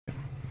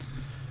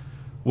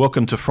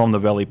Welcome to From the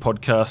Valley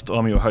podcast.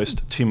 I'm your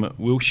host, Tim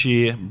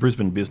Wilshire,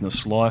 Brisbane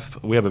Business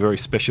Life. We have a very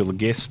special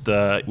guest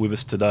with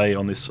us today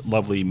on this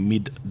lovely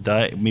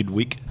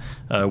midweek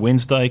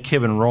Wednesday,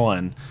 Kevin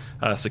Ryan.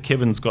 So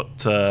Kevin's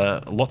got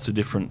a lot of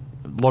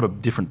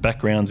different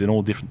backgrounds in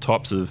all different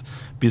types of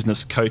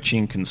business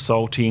coaching,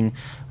 consulting,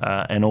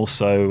 and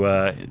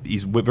also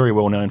he's very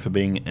well known for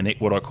being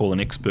what I call an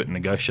expert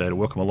negotiator.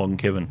 Welcome along,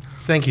 Kevin.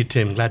 Thank you,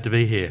 Tim. Glad to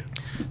be here.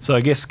 So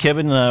I guess,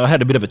 Kevin, I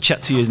had a bit of a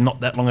chat to you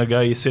not that long ago.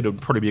 You said it would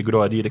probably be a good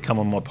idea to come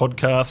on my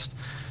podcast.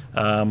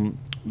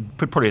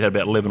 Probably had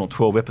about 11 or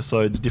 12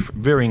 episodes,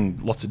 varying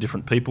lots of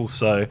different people.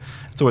 So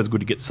it's always good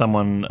to get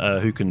someone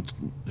who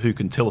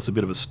can tell us a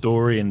bit of a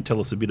story and tell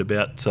us a bit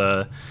about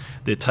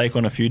their take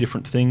on a few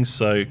different things.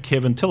 So,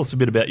 Kevin, tell us a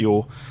bit about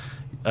your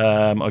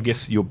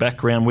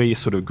background, where you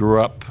sort of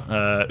grew up,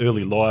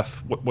 early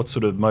life. What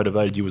sort of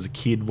motivated you as a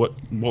kid? What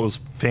was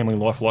family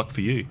life like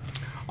for you?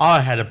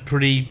 I had a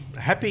pretty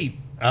happy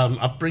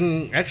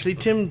upbringing, actually,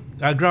 Tim.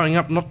 Growing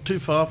up not too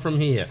far from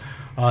here,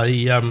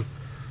 I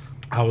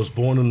was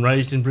born and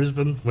raised in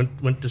Brisbane.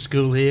 Went to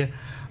school here,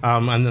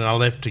 and then I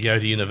left to go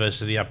to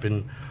university up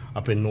in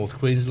North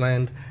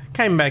Queensland.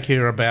 Came back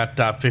here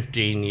about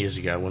 15 years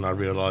ago when I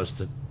realised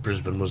that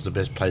Brisbane was the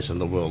best place in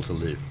the world to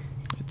live.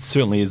 It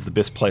certainly is the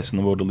best place in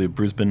the world to live,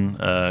 Brisbane.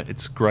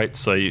 It's great.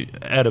 So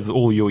out of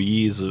all your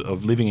years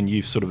of living, and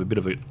you've sort of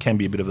can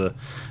be a bit of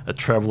a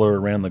traveller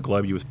around the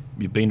globe.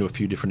 You've been to a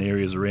few different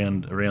areas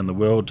around the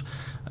world.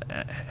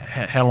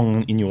 How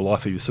long in your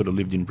life have you sort of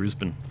lived in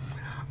Brisbane?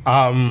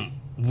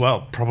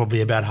 Well, probably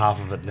about half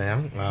of it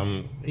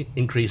now,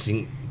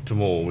 increasing to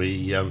more.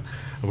 We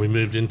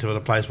moved into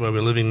the place where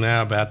we're living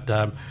now about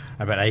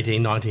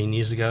 18, 19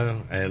 years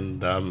ago,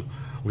 and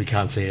we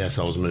can't see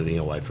ourselves moving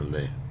away from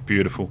there.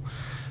 Beautiful.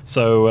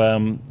 So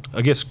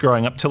I guess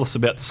growing up, tell us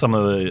about some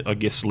of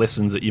the,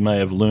 lessons that you may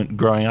have learnt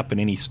growing up,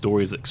 and any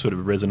stories that sort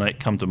of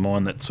come to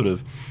mind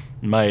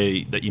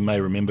that you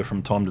may remember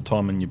from time to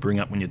time and you bring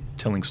up when you're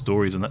telling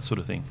stories and that sort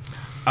of thing.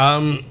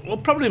 Well,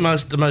 probably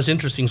the most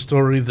interesting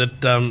story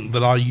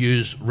that I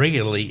use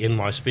regularly in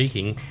my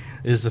speaking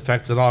is the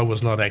fact that I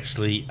was not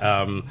actually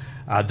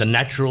the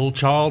natural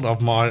child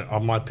of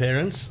my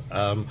parents.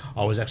 I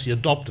was actually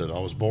adopted. I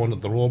was born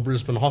at the Royal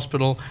Brisbane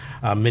Hospital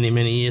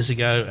many years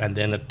ago, and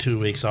then at 2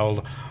 weeks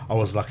old, I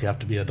was lucky enough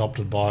to be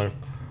adopted by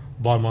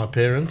my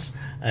parents.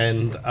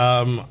 And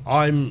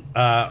I'm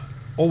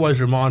always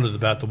reminded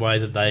about the way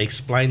that they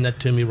explained that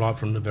to me right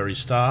from the very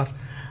start,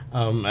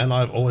 and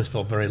I've always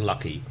felt very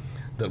lucky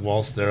that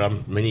whilst there are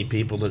many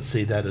people that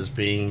see that as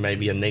being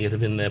maybe a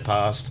negative in their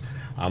past,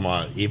 I'm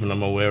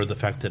aware of the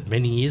fact that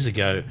many years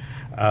ago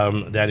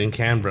down in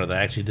Canberra they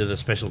actually did a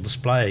special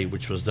display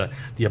which was the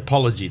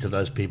apology to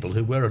those people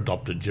who were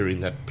adopted during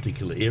that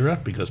particular era,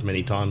 because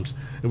many times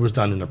it was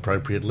done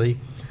inappropriately.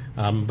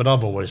 But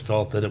I've always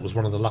felt that it was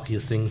one of the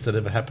luckiest things that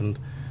ever happened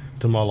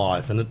to my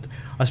life. And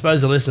I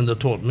suppose the lesson that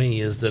taught me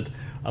is that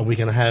we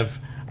can have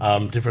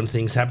different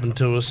things happen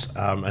to us,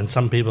 and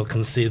some people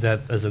can see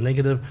that as a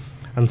negative,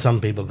 and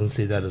some people can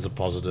see that as a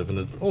positive, and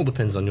it all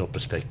depends on your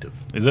perspective.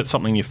 Is that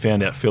something you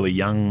found out fairly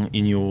young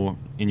in your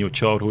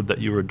childhood, that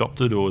you were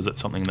adopted, or is that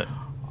something that...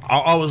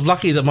 I was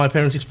lucky that my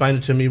parents explained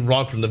it to me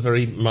right from the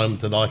very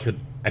moment that I could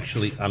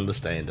actually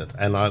understand it,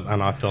 and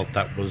I felt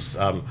that was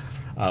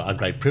a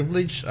great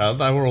privilege.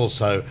 They were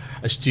also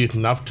astute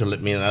enough to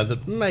let me know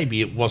that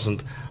maybe it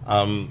wasn't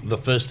the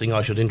first thing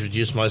I should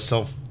introduce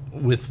myself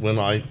with when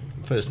I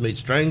first meet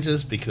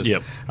strangers, because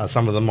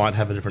some of them might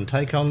have a different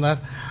take on that,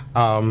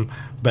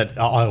 but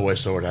I always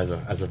saw it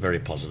as a very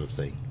positive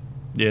thing.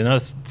 Yeah, no,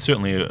 it's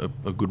certainly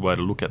a good way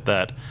to look at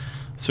that.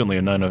 Certainly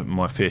I've known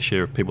my fair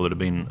share of people that have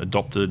been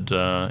adopted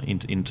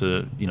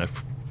into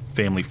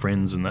family,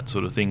 friends and that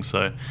sort of thing,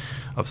 so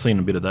I've seen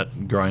a bit of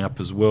that growing up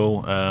as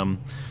well.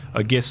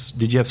 I guess,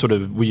 did you have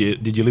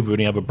did you live with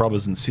any other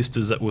brothers and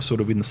sisters that were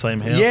sort of in the same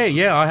house?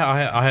 Yeah,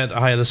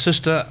 I had a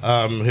sister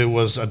who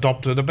was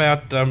adopted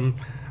about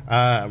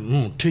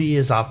 2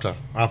 years after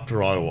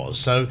I was.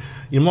 So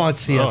you might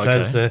see us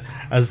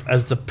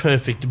as the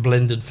perfect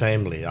blended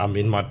family. I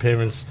mean, my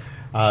parents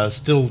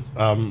still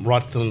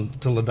right till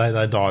the day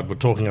they died were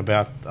talking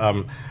about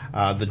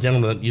the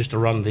gentleman that used to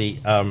run the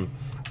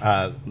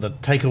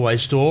takeaway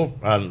store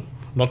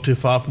not too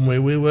far from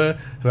where we were,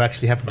 who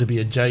actually happened to be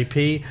a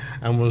JP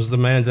and was the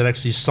man that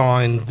actually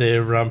signed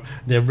their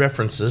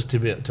references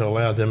to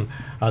allow them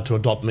to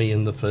adopt me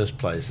in the first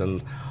place.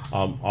 And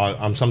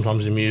I'm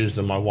sometimes amused,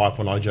 and my wife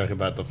and I joke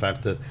about the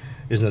fact that,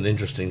 isn't it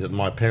interesting that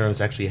my parents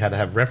actually had to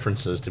have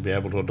references to be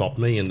able to adopt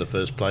me in the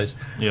first place,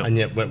 and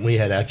yet when we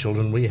had our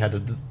children, we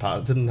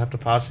didn't have to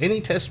pass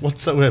any test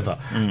whatsoever.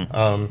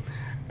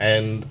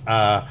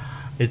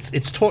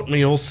 It's taught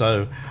me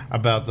also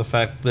about the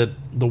fact that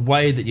the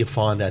way that you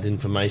find out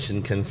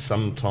information can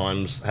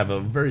sometimes have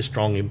a very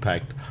strong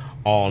impact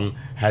on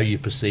how you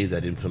perceive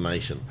that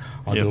information.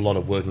 I do a lot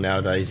of work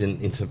nowadays in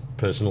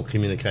interpersonal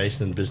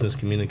communication and business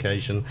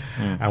communication,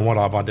 and what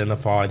I've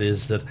identified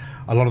is that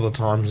a lot of the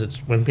times it's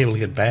when people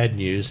get bad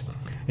news,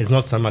 it's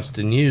not so much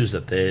the news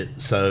that they're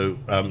so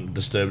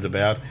disturbed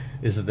about,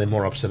 is that they're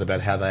more upset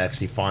about how they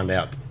actually find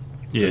out.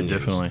 Yeah,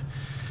 definitely.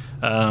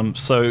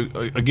 So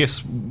I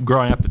guess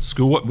growing up at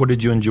school, what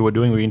did you enjoy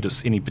doing? Were you into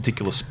any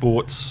particular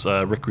sports,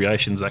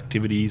 recreations,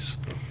 activities?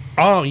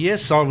 Oh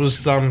yes, I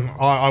was.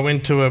 I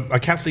went to a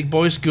Catholic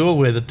boys' school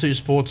where the two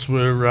sports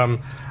were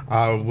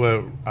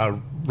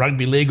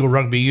rugby league or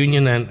rugby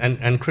union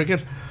and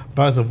cricket,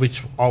 both of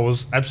which I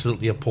was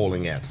absolutely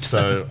appalling at.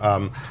 So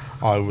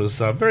I was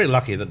very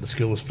lucky that the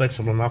school was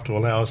flexible enough to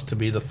allow us to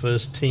be the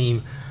first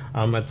team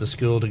at the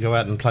school to go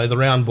out and play the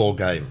round ball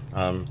game.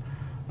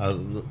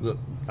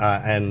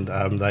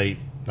 They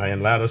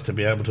allowed us to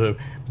be able to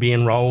be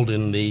enrolled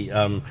in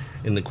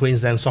the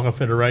Queensland Soccer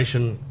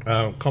Federation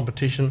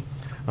competition.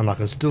 And I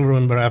can still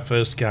remember our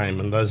first game,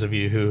 and those of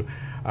you who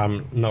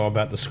know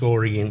about the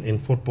scoring in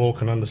football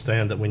can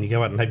understand that when you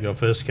go out and have your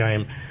first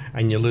game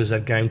and you lose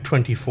that game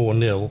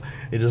 24-0,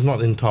 it is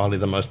not entirely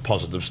the most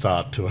positive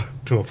start to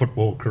a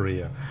football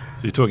career.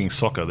 So you're talking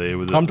soccer there?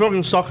 I'm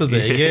talking soccer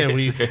there, yeah.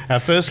 Our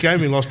first game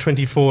we lost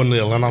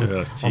 24-0, and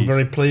I'm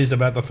very pleased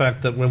about the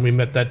fact that when we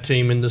met that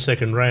team in the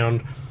second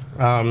round,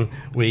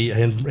 we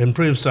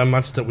improved so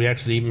much that we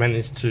actually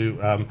managed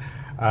to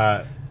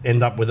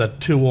end up with a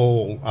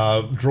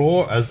 2-2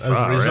 draw as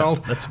a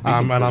result.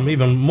 And I'm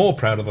even more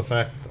proud of the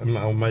fact,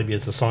 or maybe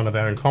it's a sign of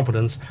our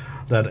incompetence,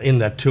 that in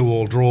that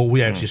 2-2 draw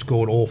we actually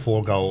scored all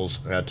 4 goals,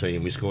 our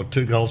team. We scored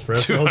 2 goals for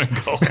ourselves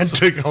and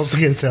 2 goals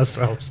against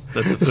ourselves.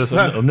 That's the first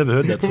I've never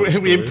heard that sort of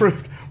story.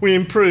 We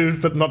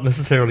improved, but not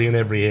necessarily in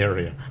every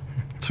area.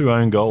 2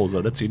 own goals,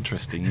 though. That's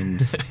interesting.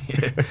 And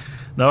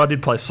no, I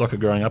did play soccer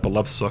growing up. I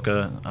loved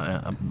soccer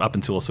up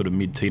until a sort of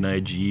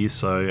mid-teenage years.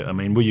 So, I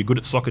mean, were you good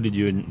at soccer? Did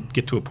you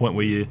get to a point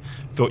where you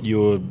felt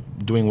you were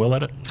doing well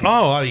at it?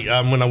 Oh,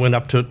 when I went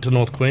up to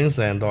North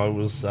Queensland, I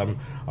was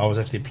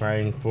actually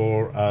playing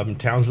for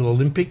Townsville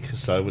Olympic,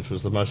 which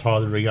was the most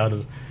highly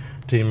regarded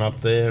team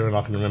up there, and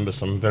I can remember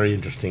some very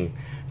interesting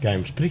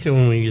games,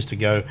 particularly when we used to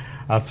go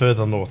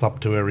further north up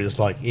to areas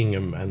like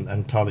Ingham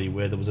and Tully,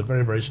 where there was a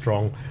very, very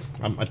strong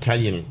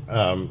Italian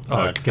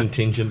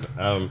contingent,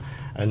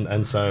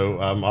 and so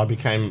I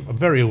became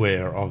very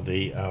aware of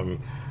the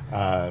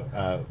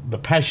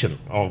passion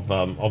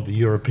of the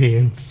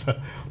Europeans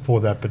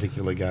for that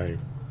particular game.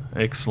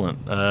 Excellent.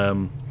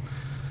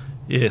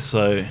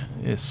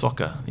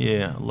 Soccer.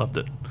 Yeah, I loved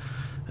it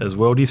as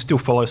well. Do you still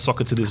follow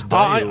soccer to this day?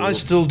 I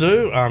still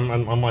do.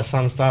 And my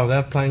son started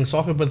out playing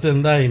soccer, but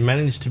then they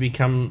managed to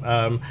become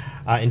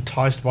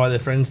enticed by their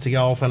friends to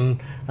go off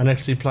and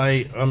actually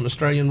play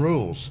Australian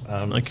rules.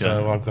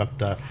 So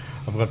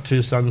I've got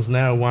 2 sons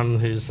now. One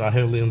who's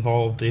heavily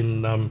involved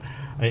in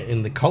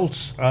the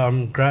Colts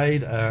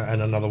grade,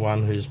 and another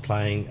one who's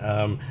playing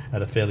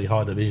at a fairly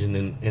high division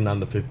in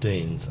under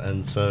 15s.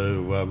 And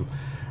so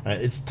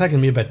it's taken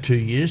me about 2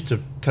 years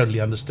to totally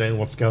understand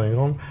what's going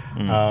on.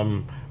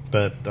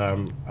 But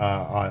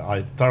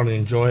I thoroughly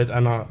enjoy it,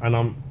 and I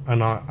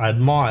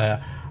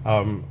admire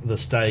the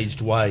staged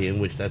way in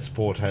which that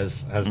sport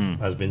has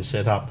been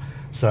set up.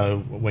 So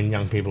when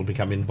young people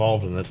become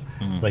involved in it,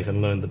 they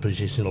can learn the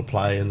positional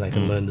play and they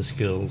can learn the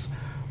skills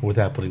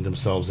without putting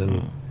themselves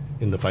in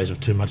the face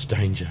of too much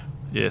danger.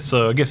 Yeah,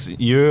 so I guess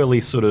your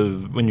early sort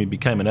of, when you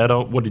became an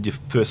adult, what did you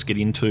first get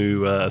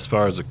into as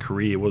far as a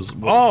career?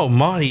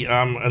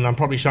 And I'm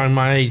probably showing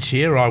my age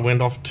here. I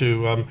went off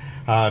to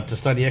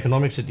study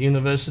economics at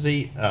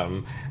university,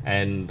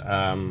 and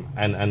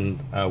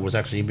was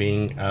actually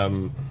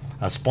being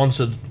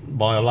sponsored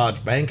by a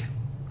large bank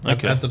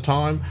at the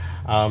time,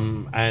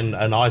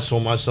 and I saw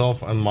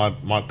myself, and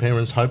my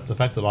parents hoped the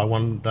fact that I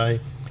one day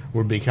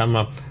would become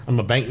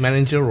a bank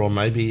manager or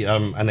maybe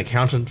an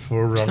accountant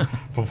for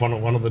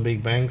one of the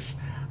big banks,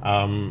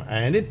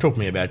 and it took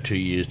me about 2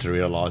 years to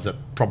realise that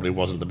probably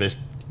wasn't the best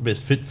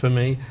fit for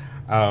me,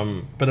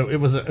 but it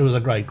was a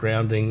great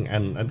grounding,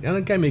 and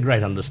it gave me a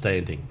great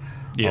understanding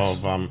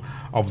of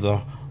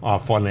the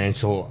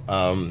financial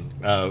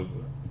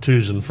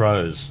to's and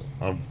fro's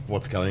of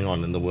what's going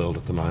on in the world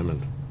at the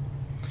moment.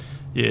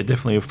 Yeah,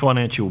 definitely. A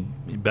financial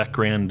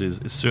background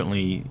is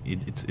certainly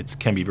it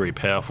can be very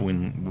powerful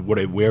in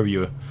wherever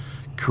your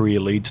career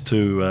leads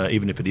to,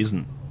 even if it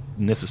isn't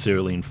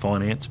necessarily in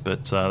finance.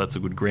 But that's a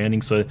good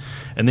grounding. So,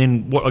 and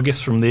then I guess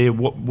from there,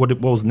 what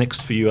was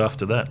next for you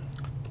after that?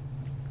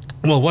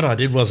 Well, what I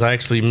did was I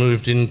actually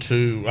moved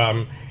into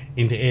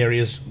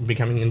areas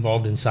becoming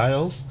involved in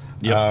sales,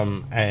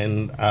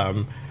 and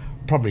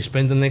probably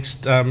spend the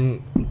next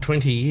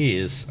 20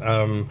 years.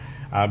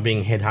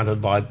 Being headhunted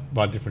by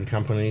different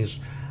companies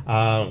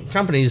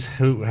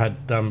who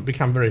had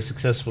become very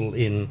successful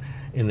in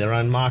their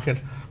own market,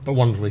 but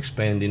wanted to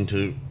expand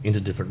into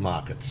different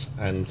markets.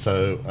 And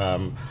so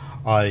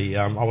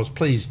I was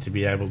pleased to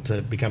be able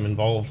to become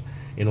involved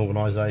in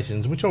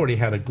organisations which already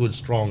had a good,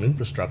 strong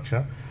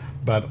infrastructure,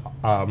 but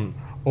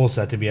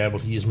also to be able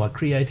to use my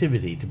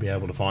creativity to be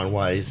able to find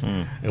ways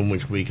in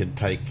which we could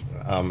take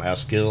our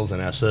skills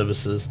and our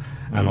services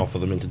and offer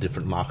them into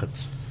different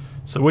markets.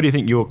 So where do you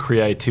think your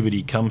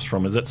creativity comes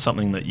from? Is that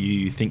something that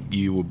you think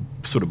you were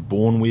sort of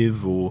born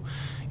with, or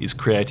is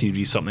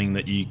creativity something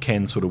that you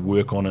can sort of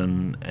work on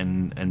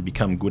and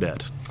become good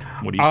at?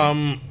 What do you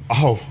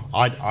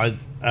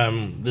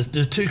think?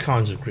 There's two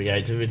kinds of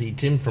creativity,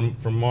 Tim,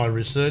 from my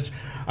research.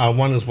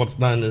 One is what's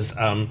known as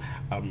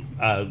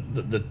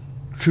the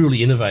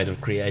truly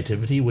innovative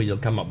creativity, where you'll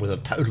come up with a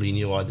totally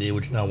new idea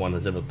which no one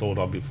has ever thought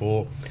of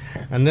before.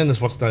 And then there's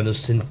what's known as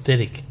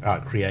synthetic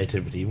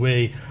creativity,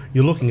 where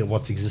you're looking at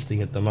what's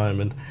existing at the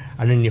moment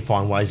and then you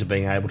find ways of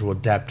being able to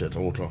adapt it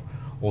or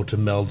to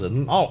meld it.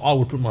 And I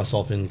would put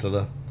myself into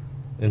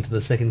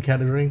the second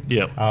category.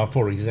 Yeah.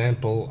 For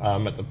example,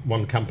 at the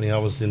one company I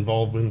was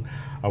involved in,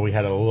 we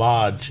had a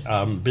large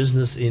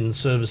business in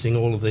servicing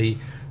all of the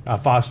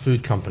fast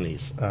food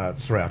companies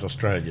throughout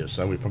Australia.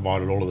 So we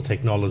provided all of the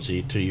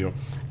technology to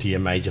your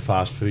major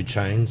fast food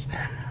chains,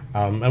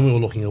 and we were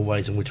looking at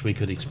ways in which we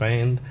could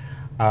expand.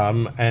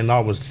 And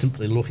I was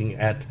simply looking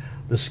at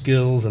the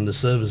skills and the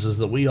services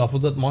that we offer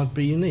that might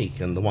be unique.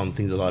 And the one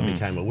thing that I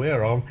became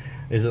aware of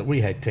is that we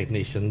had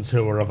technicians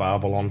who were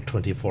available on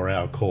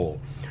 24-hour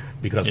call.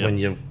 Because when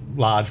your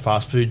large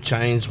fast food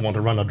chains want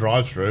to run a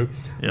drive-through,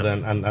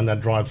 then and that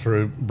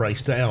drive-through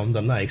breaks down,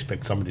 then they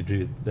expect somebody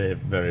to do there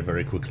very,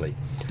 very quickly.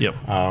 Yep.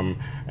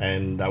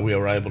 And we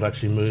were able to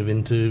actually move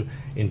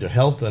into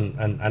health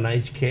and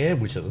aged care,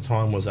 which at the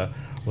time was a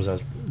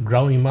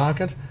growing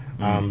market,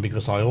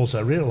 because I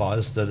also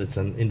realised that it's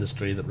an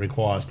industry that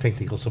requires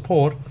technical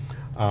support,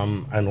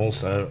 and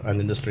also an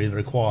industry that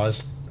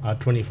requires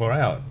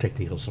 24-hour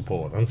technical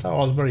support. And so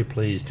I was very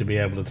pleased to be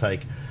able to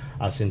take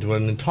us into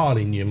an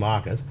entirely new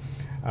market,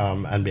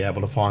 and be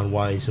able to find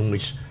ways in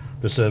which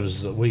the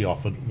services that we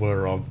offered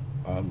were of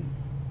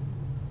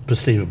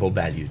perceivable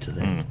value to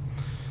them.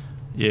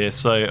 Yeah,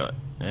 so,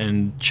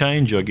 and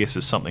change, I guess,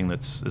 is something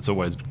it's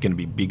always going to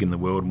be big in the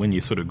world. When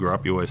you sort of grow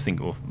up, you always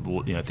think,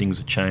 things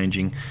are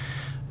changing.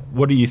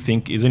 What do you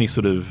think, is any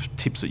sort of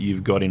tips that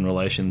you've got in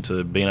relation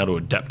to being able to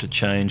adapt to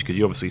change? Because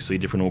you obviously see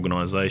different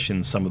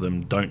organisations, some of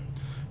them don't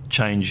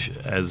change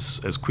as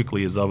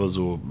quickly as others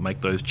or make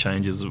those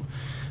changes.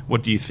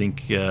 What do you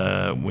think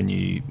when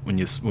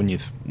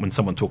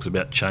someone talks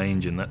about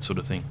change and that sort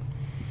of thing?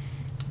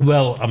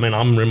 Well, I mean,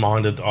 I'm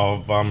reminded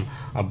of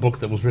a book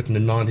that was written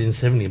in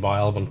 1970 by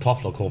Alvin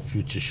Toffler called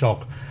Future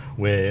Shock,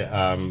 where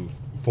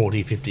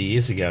 40, 50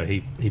 years ago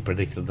he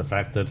predicted the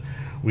fact that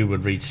we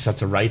would reach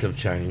such a rate of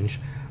change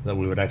that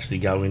we would actually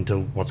go into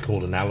what's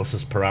called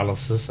analysis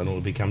paralysis, and it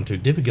would become too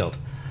difficult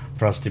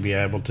for us to be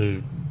able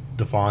to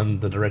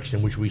define the direction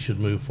in which we should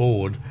move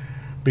forward,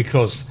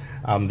 because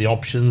the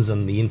options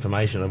and the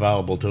information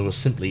available to us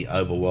simply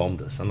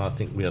overwhelmed us. And I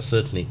think we are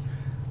certainly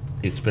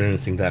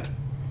experiencing that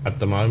at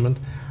the moment.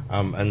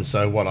 And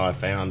so what I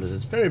found is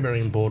it's very, very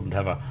important to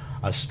have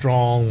a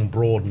strong,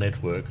 broad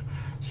network.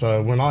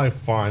 So when I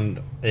find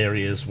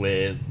areas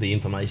where the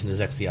information is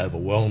actually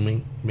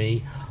overwhelming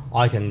me,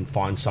 I can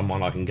find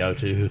someone I can go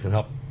to who can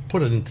help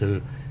put it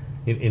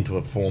into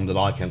a form that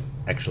I can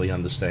actually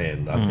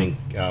understand. I think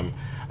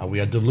we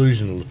are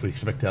delusional if we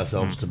expect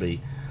ourselves to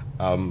be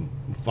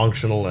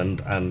functional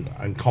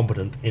and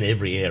competent in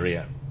every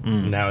area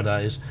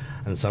nowadays.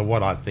 And so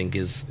what I think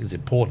is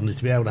important is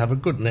to be able to have a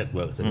good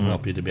network that can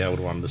help you to be able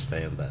to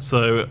understand that.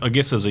 So I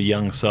guess as a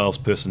young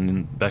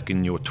salesperson back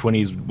in your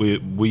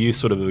 20s, were you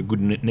sort of a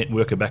good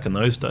networker back in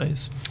those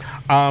days?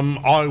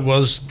 I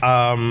was.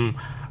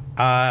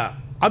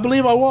 I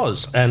believe I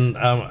was, and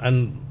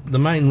the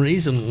main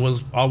reason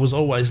was I was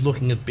always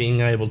looking at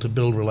being able to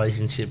build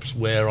relationships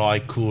where I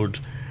could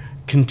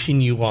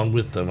continue on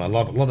with them. A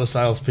lot of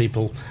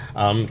salespeople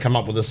come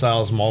up with a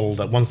sales model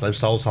that once they've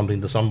sold something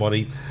to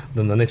somebody,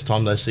 then the next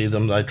time they see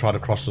them, they try to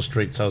cross the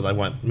street so they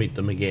won't meet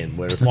them again.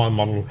 Whereas my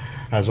model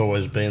has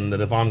always been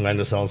that if I'm going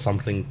to sell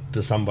something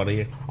to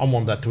somebody, I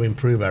want that to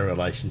improve our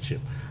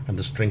relationship and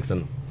to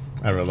strengthen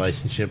our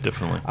relationship.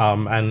 Definitely.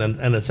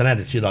 And it's an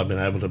attitude I've been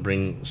able to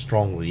bring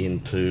strongly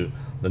into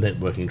the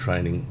networking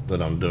training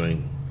that I'm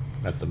doing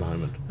at the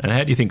moment. And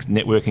how do you think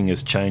networking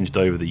has changed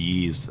over the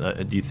years?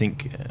 Do you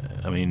think,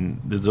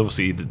 there's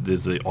obviously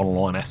the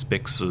online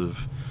aspects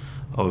of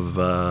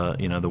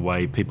the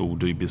way people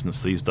do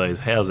business these days.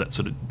 How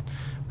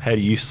do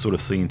you sort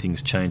of seeing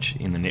things change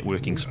in the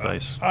networking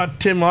space?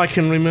 Tim, I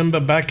can remember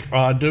back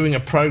doing a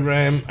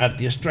program at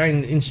the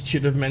Australian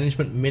Institute of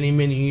Management many,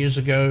 many years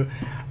ago,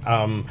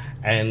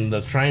 and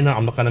the trainer,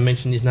 I'm not going to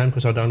mention his name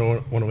because I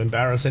don't want to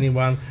embarrass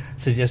anyone,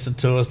 suggested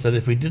to us that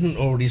if we didn't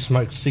already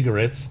smoke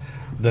cigarettes,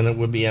 then it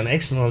would be an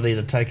excellent idea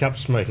to take up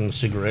smoking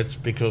cigarettes,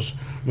 because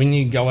when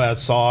you go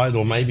outside,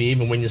 or maybe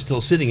even when you're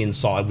still sitting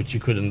inside, which you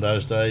could in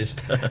those days,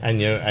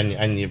 and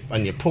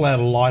you pull out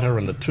a lighter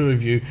and the two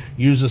of you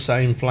use the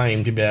same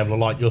flame to be able to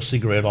light your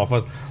cigarette off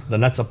it,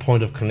 then that's a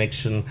point of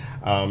connection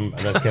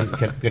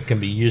that can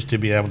be used to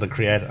be able to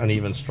create an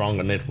even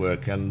stronger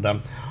network. And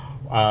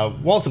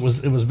whilst it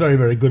was very,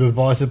 very good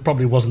advice, it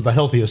probably wasn't the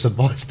healthiest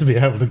advice to be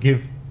able to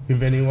give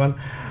anyone.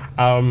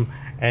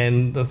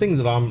 And the thing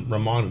that I'm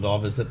reminded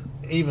of is that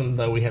even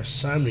though we have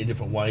so many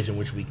different ways in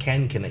which we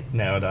can connect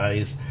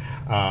nowadays,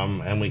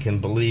 and we can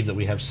believe that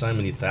we have so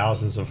many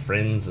thousands of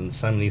friends and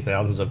so many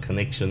thousands of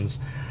connections,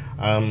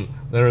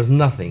 there is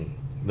nothing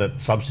that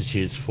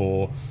substitutes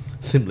for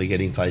simply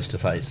getting face to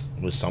face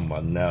with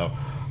someone. Now,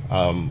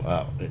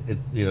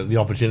 the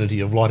opportunity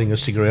of lighting a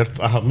cigarette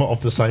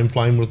off the same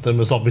flame with them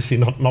is obviously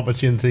not an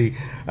opportunity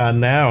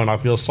now, and I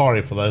feel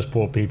sorry for those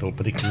poor people,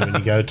 particularly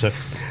when you go to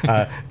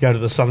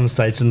the southern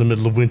states in the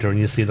middle of winter and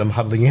you see them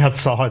huddling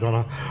outside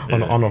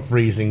on a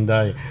freezing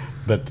day.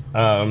 But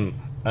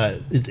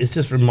it's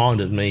just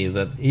reminded me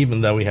that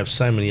even though we have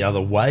so many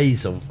other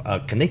ways of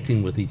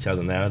connecting with each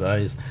other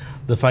nowadays,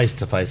 the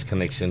face-to-face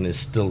connection is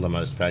still the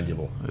most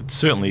valuable. It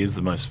certainly is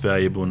the most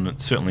valuable, and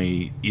it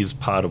certainly is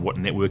part of what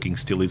networking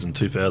still is in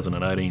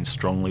 2018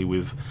 strongly,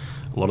 with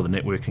a lot of the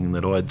networking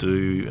that I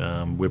do,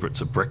 whether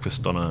it's a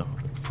breakfast on a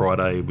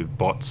Friday with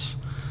bots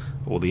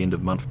or the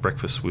end-of-month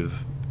breakfast with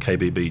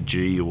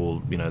KBBG,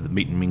 or the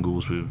meet and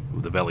mingles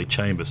with the Valley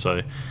Chamber.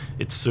 So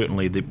it's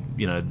certainly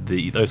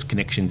those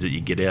connections that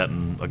you get out,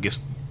 and I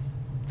guess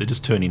they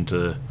just turn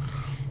into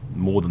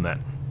more than that.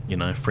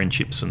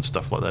 Friendships and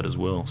stuff like that as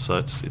well. So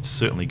it's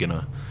certainly going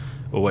to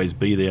always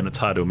be there, and it's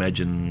hard to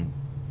imagine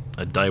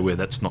a day where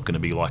that's not going to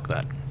be like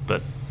that.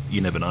 But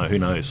you never know. Who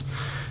knows?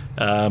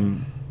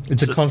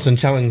 It's a constant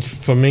challenge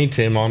for me,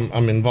 Tim.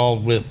 I'm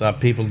involved with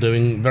people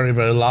doing very,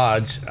 very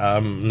large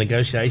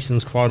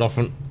negotiations, quite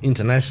often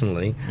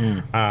internationally,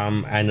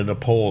 and it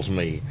appalls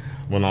me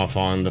when I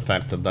find the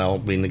fact that they'll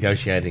be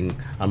negotiating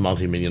a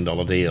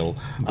multi-million-dollar deal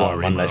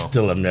when they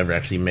still have never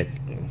actually met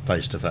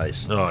face to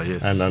face. Oh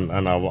yes.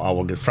 And I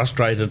will get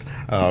frustrated,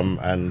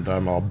 and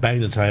I'll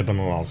bang the table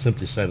and I'll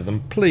simply say to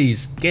them,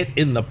 please get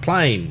in the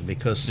plane,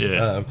 because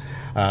the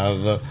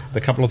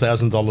couple of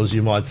 $1,000s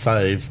you might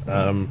save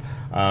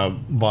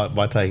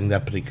by taking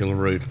that particular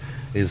route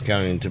is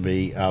going to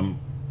be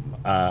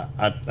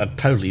a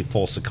totally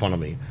false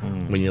economy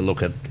when you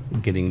look at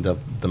getting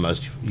the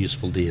most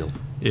useful deal.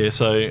 Yeah,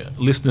 so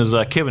listeners,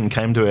 Kevin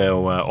came to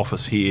our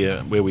office here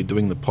where we're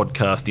doing the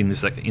podcast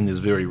in this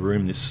very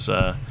room,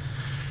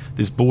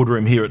 this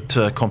boardroom here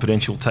at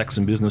Confidential Tax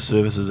and Business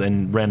Services,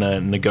 and ran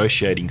a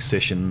negotiating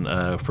session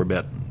for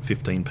about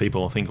 15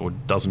 people, I think, or a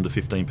dozen to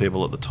 15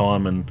 people at the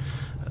time, and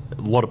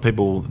a lot of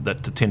people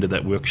that attended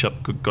that workshop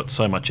got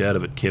so much out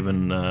of it,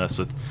 Kevin.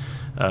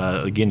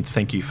 Again,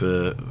 thank you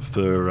for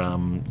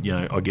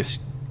I guess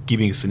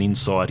giving us an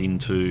insight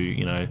into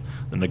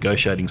the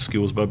negotiating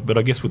skills. But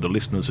I guess with the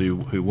listeners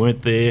who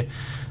weren't there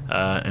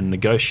and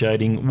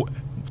negotiating,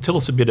 tell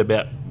us a bit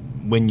about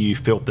when you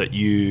felt that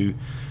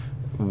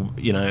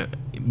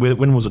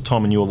when was a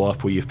time in your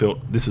life where you felt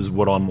this is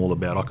what I'm all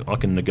about? I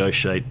can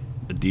negotiate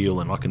a deal,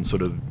 and I can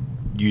sort of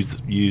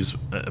use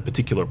a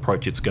particular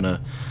approach. It's going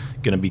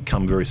to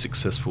become very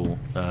successful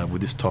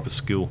with this type of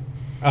skill.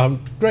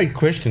 Great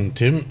question,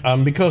 Tim.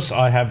 Because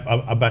I have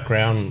a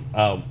background,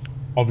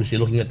 obviously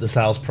looking at the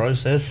sales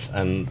process,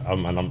 and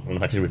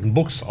I've actually written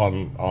books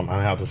on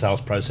how the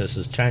sales process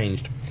has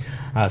changed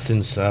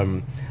since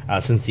the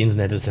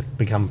internet has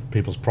become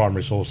people's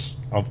primary source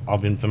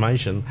of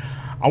information.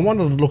 I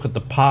wanted to look at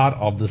the part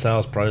of the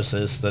sales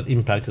process that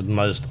impacted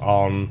most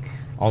on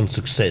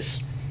success.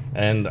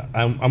 And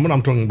when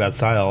I'm talking about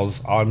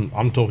sales,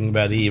 I'm talking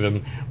about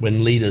even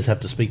when leaders have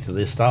to speak to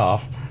their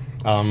staff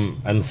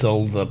and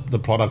sell the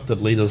product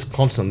that leaders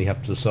constantly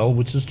have to sell,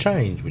 which is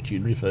change, which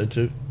you referred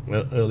to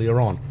earlier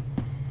on.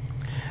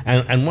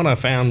 And what I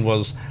found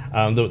was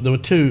there were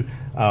two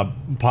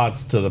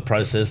parts to the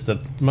process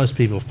that most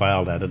people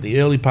failed at. At the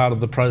early part of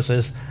the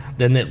process,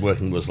 their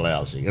networking was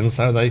lousy, and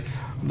so they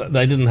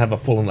didn't have a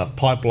full enough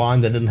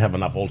pipeline. They didn't have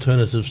enough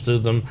alternatives to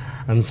them,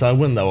 and so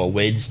when they were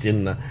wedged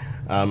in the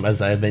as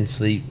they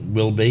eventually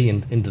will be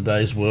in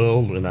today's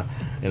world, in a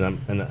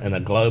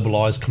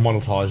globalized,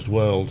 commoditized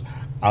world,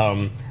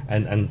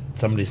 and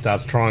somebody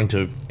starts trying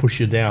to push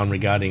you down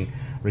regarding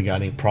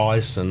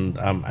price and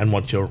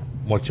what your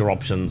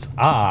options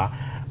are,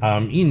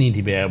 you need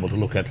to be able to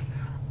look at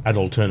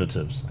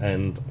alternatives.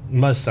 And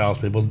most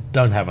salespeople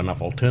don't have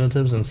enough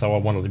alternatives, and so I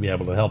wanted to be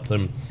able to help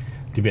them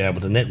to be able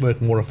to network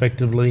more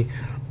effectively.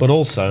 But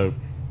also,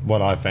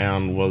 what I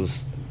found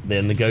was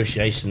their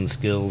negotiation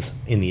skills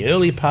in the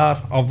early part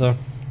of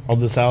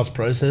the sales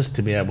process,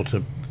 to be able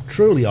to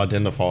truly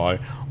identify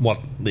where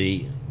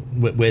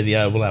the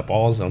overlap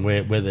was and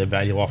where their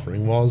value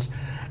offering was,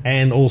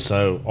 and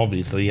also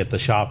obviously at the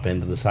sharp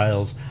end of the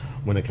sales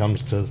when it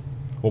comes to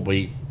what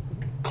we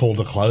call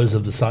the close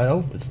of the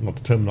sale. It's not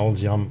the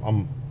terminology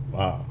I'm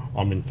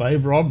in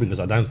favour of, because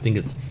I don't think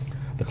it's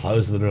the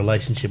close of the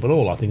relationship at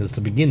all. I think it's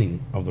the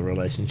beginning of the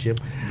relationship.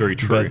 Very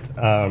true.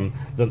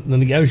 But the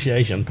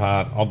negotiation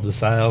part of the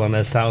sale, and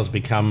as sales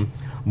become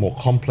more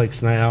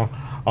complex now,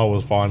 I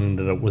was finding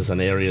that it was an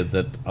area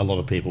that a lot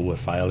of people were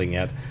failing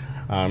at.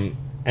 And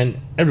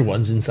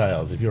everyone's in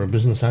sales. If you're a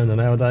business owner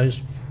nowadays,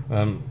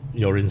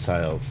 you're in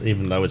sales,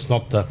 even though it's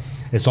not the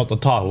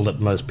title that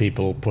most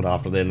people put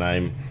after their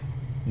name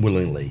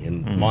willingly.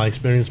 In my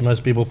experience,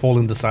 most people fall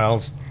into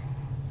sales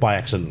by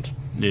accident.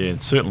 Yeah,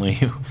 certainly.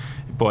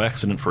 by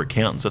accident for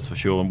accountants, that's for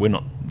sure. And we're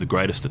not the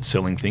greatest at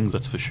selling things,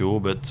 that's for sure.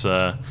 But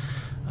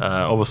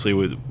obviously,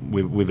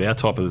 with our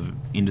type of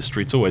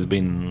industry, it's always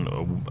been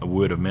a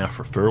word of mouth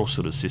referral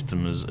sort of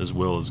system, as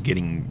well as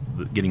getting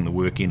the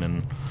work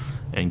in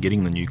and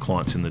getting the new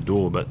clients in the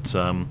door. But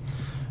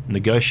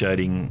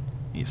negotiating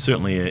is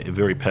certainly a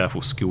very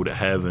powerful skill to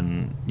have.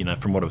 And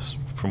from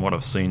what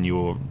I've seen,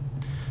 your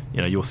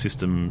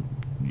system,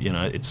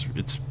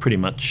 it's pretty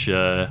much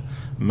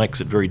makes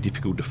it very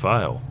difficult to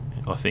fail,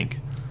 I think.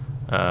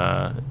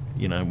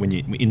 When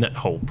you in that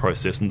whole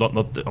process, not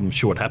that I'm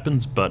sure it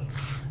happens, but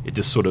it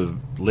just sort of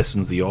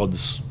lessens the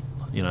odds,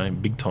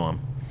 big time.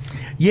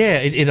 Yeah,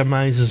 it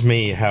amazes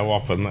me how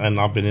often, and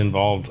I've been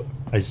involved,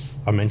 as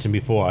I mentioned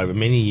before, over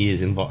many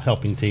years in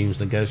helping teams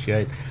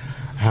negotiate,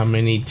 how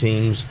many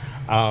teams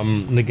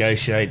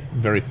negotiate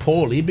very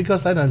poorly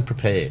because they don't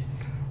prepare.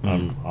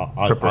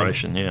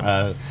 Preparation,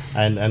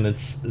 and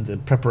it's the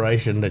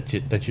preparation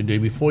that you do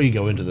before you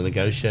go into the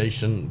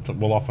negotiation that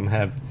will often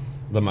have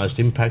the most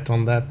impact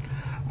on that.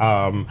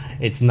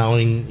 It's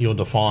knowing your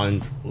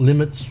defined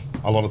limits.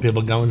 A lot of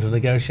people go into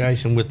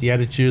negotiation with the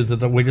attitude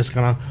that we're just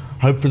going to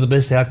hope for the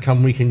best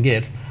outcome we can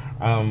get,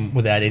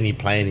 without any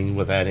planning,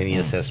 without any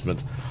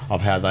assessment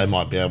of how they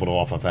might be able to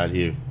offer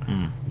value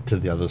to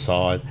the other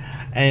side.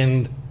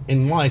 And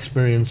in my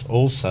experience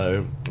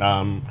also,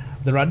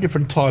 there are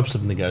different types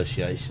of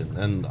negotiation,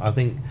 and I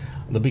think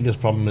the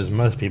biggest problem is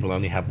most people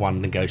only have one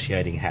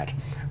negotiating hat,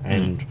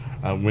 and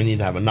we need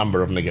to have a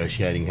number of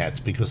negotiating hats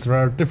because there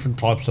are different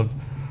types of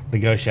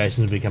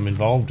negotiations we become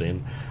involved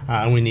in,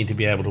 and we need to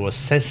be able to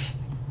assess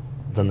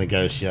the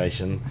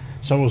negotiation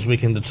so as we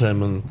can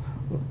determine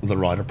the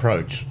right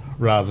approach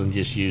rather than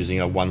just using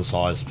a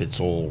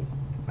one-size-fits-all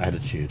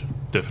attitude.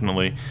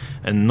 Definitely.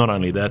 And not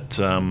only that,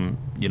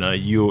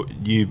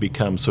 you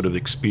become sort of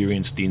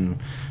experienced in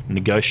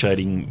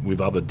negotiating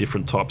with other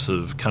different types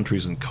of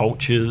countries and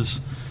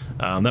cultures.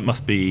 That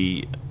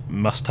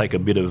must take a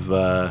bit of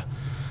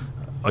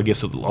I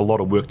guess a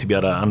lot of work to be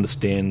able to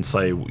understand,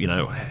 say,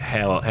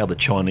 how the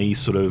Chinese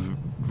sort of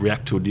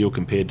react to a deal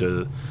compared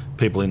to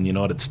people in the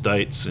United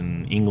States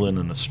and England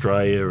and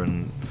Australia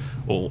and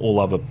all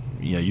other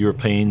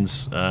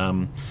Europeans.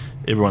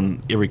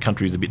 Every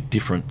country is a bit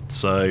different.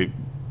 So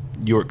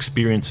your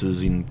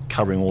experiences in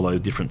covering all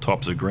those different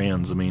types of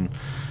grounds, I mean,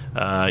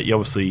 you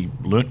obviously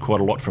learnt quite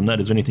a lot from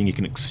that. Is there anything you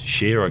can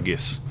share, I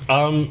guess?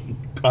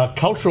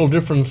 Cultural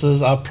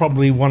differences are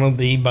probably one of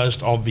the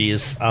most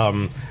obvious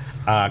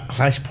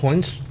clash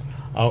points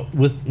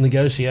with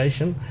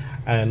negotiation,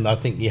 and I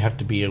think you have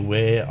to be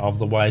aware of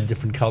the way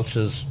different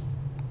cultures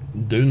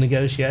do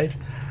negotiate.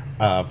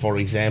 For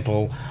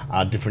example,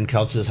 different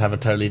cultures have a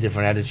totally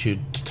different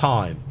attitude to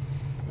time,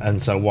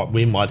 and so what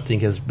we might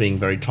think as being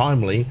very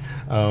timely,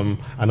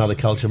 another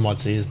culture might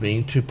see as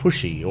being too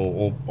pushy,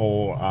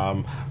 or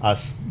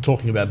us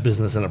talking about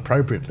business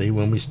inappropriately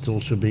when we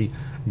still should be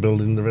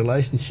building the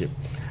relationship.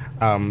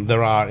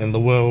 There are in the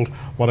world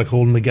what are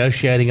called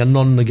negotiating and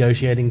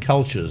non-negotiating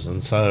cultures,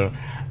 and so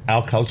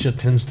our culture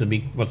tends to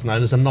be what's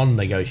known as a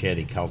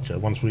non-negotiating culture.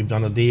 Once we've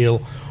done a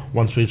deal,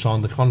 once we've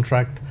signed the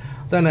contract,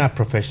 then our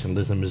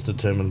professionalism is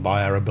determined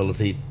by our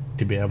ability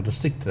to be able to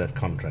stick to that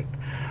contract.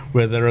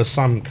 Where there are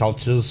some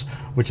cultures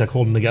which are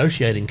called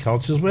negotiating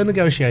cultures, where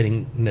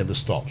negotiating never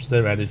stops.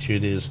 Their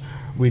attitude is,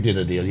 we did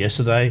a deal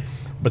yesterday,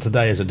 but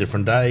today is a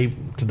different day.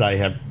 Today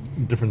have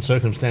different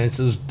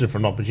circumstances,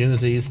 different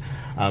opportunities.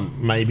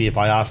 Maybe if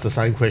I ask the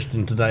same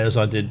question today as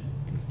I did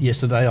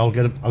yesterday, I'll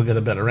get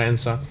a better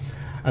answer.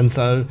 And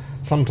so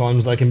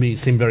sometimes they can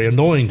seem very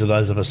annoying to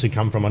those of us who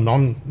come from a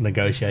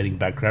non-negotiating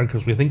background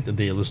because we think the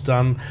deal is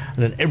done, and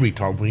then every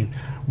time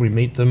we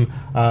meet them,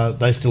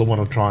 they still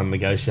want to try and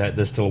negotiate.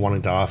 They're still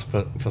wanting to ask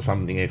for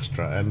something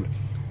extra, and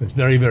it's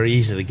very, very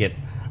easy to get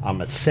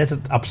upset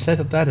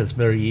at that. It's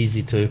very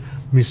easy to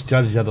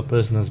misjudge the other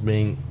person as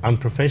being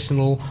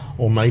unprofessional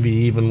or maybe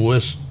even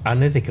worse,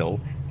 unethical,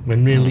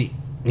 when really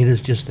it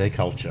is just their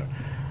culture.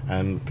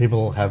 And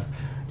people have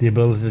the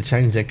ability to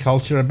change their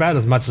culture about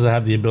as much as they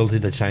have the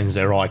ability to change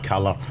their eye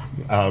colour.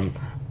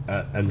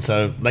 And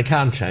so they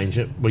can't change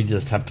it. We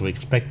just have to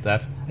accept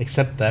that,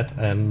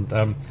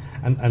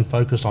 and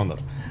focus on it.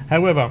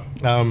 However,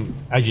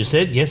 as you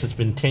said, yes, it's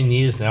been 10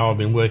 years now. I've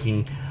been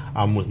working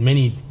with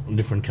many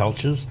different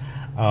cultures,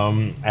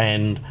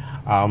 and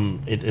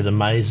it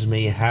amazes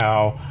me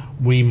how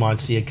we might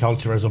see a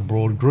culture as a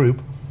broad group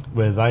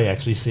where they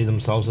actually see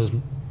themselves as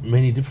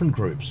many different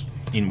groups.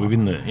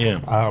 Within the, yeah.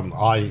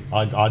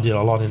 I did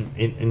a lot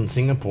in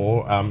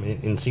Singapore.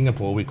 In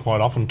Singapore, we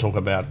quite often talk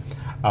about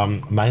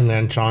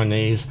mainland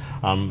Chinese,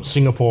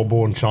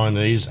 Singapore-born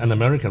Chinese, and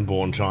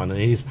American-born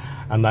Chinese,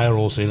 and they are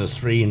all seen as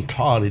three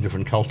entirely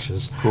different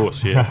cultures. Of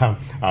course, yeah.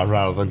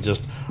 Rather than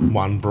just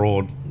one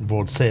broad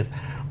set.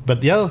 But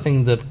the other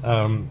thing that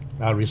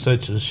our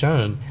research has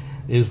shown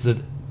is that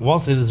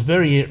whilst it is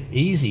very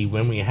easy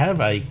when we have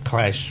a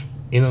clash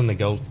in a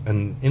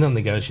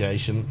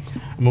negotiation,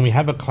 and when we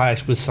have a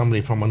clash with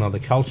somebody from another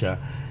culture,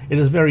 it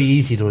is very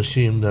easy to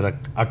assume that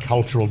a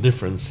cultural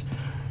difference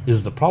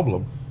is the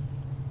problem.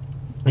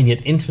 And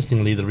yet,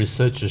 interestingly, the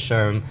research has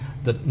shown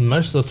that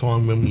most of the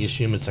time when we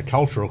assume it's a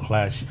cultural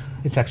clash,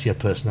 it's actually a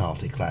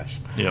personality clash.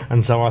 Yep.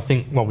 And so I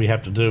think what we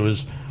have to do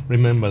is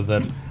remember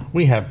that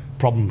we have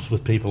problems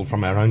with people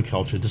from our own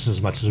culture just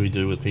as much as we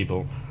do with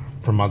people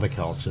from other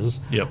cultures.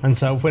 Yep. And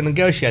so if we're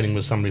negotiating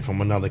with somebody from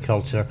another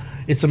culture,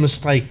 it's a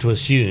mistake to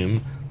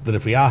assume that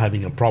if we are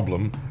having a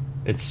problem,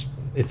 it's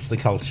the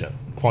culture.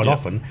 Quite Yep.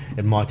 often,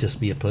 it might just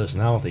be a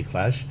personality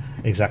clash,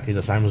 exactly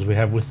the same as we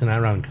have within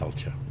our own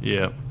culture.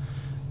 Yeah.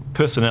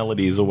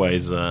 Personality is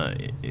always,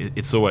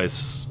 it's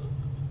always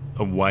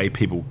a way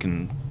people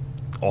can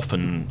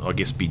often, I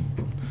guess, be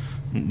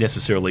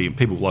necessarily,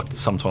 people like to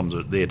sometimes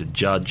are there to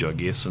judge, I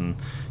guess, and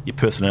your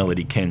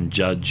personality can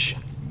judge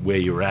where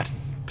you're at,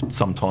 but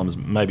sometimes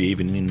maybe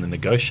even in the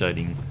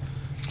negotiating.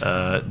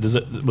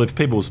 If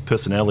people's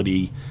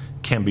personality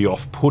can be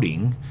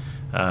off-putting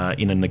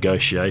in a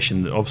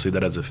negotiation, obviously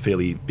that has a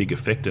fairly big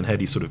effect. And how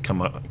do you sort of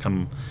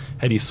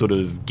how do you sort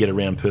of get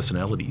around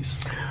personalities?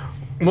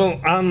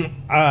 Well,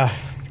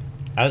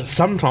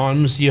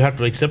 sometimes you have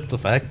to accept the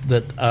fact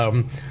that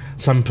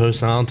some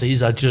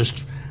personalities are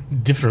just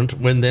different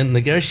when they're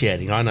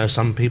negotiating. I know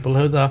some people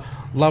who are the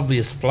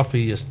loveliest,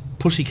 fluffiest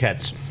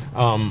pussycats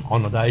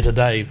on a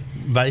day-to-day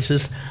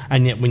basis,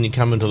 and yet when you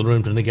come into the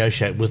room to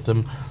negotiate with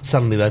them,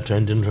 suddenly they've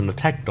turned into an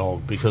attack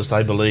dog because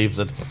they believe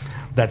that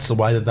that's the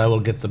way that they will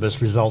get the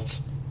best results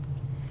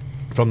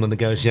from the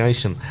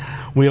negotiation.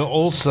 We are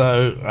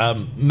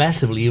also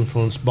massively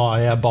influenced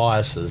by our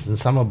biases, and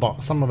some of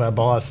our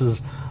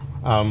biases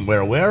we're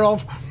aware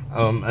of,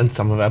 and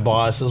some of our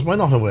biases we're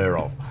not aware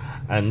of.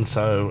 And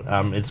so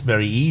it's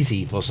very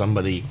easy for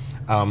somebody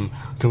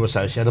to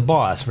associate a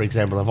bias. For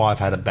example, if I've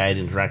had a bad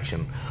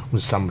interaction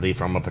with somebody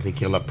from a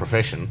particular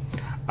profession,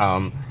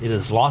 it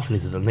is likely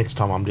that the next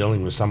time I'm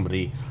dealing with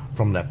somebody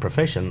from that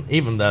profession,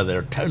 even though they're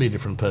a totally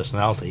different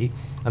personality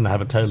and they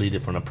have a totally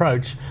different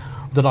approach,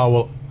 that I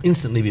will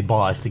instantly be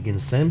biased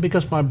against them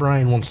because my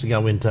brain wants to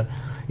go into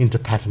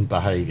pattern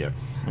behaviour.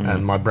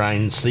 And my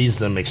brain sees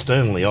them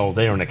externally. Oh,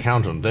 they're an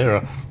accountant. They're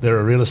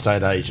a real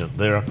estate agent.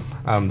 They're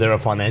a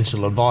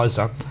financial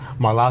advisor.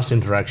 My last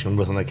interaction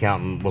with an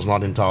accountant was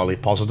not entirely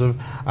positive.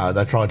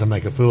 They tried to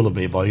make a fool of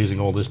me by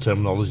using all this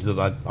terminology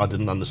that I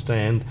didn't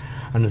understand.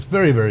 And it's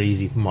very, very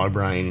easy for my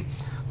brain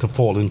to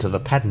fall into the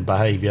pattern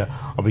behaviour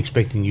of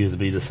expecting you to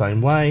be the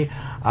same way.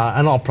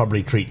 And I'll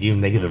probably treat you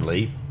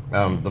negatively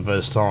the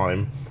first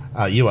time.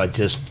 You are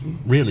just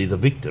really the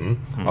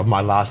victim of my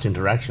last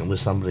interaction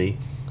with somebody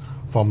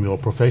from your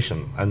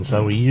profession. And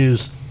so we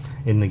use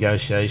in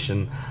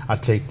negotiation a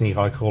technique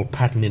I call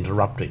pattern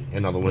interrupting.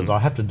 In other words, I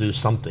have to do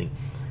something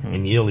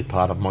in the early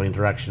part of my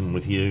interaction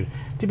with you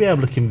to be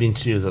able to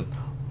convince you that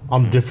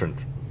I'm different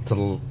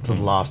to the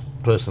last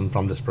person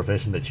from this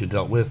profession that you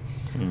dealt with.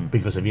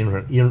 Because if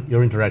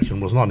your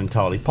interaction was not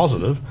entirely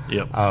positive,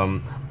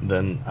 then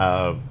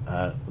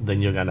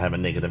you're going to have a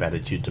negative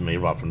attitude to me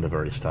right from the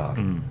very start.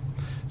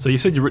 So you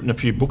said you've written a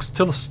few books.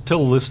 Tell the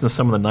listeners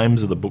some of the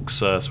names of the books,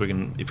 so we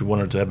can, if we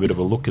wanted to have a bit of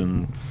a look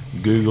and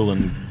Google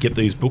and get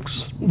these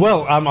books.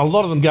 Well, a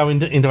lot of them go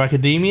into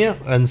academia,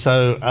 and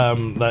so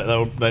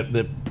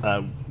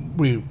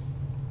we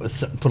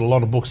put a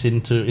lot of books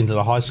into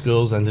the high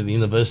schools and to the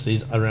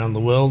universities around the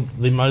world.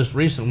 The most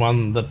recent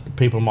one that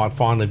people might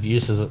find of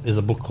use is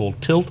a book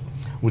called Tilt,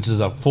 which is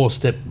a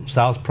 4-step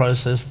sales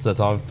process that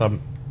I've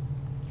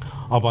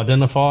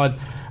identified.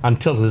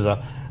 And Tilt is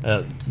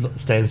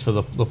stands for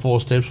the 4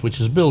 steps, which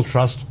is build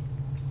trust,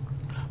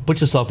 put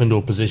yourself into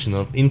a position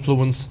of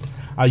influence,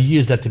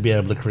 use that to be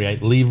able to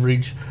create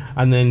leverage,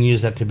 and then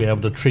use that to be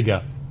able to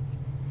trigger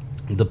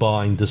the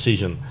buying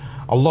decision.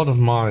 A lot of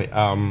my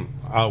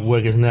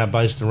work is now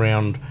based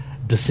around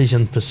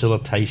decision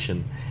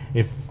facilitation.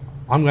 If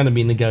I'm going to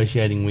be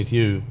negotiating with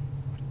you,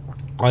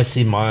 I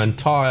see my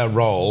entire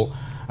role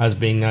as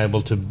being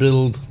able to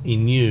build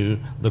in you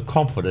the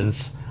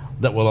confidence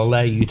that will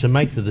allow you to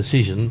make the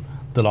decision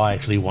that I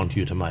actually want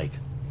you to make.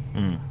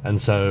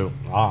 And so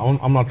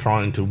I'm not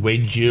trying to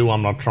wedge you,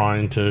 I'm not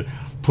trying to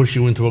push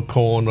you into a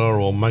corner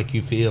or make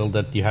you feel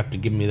that you have to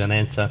give me that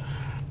answer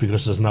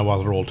because there's no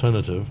other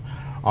alternative.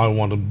 I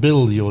want to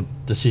build your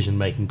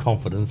decision-making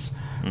confidence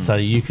so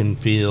you can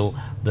feel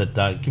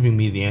that giving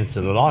me the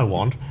answer that I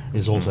want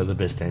is also the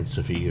best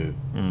answer for you.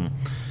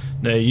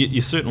 Now, you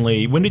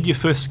certainly... When did you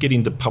first get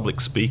into public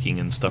speaking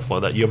and stuff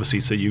like that? You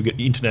obviously said you get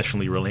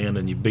internationally renowned,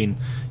 and you've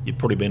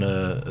probably been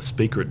a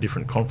speaker at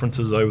different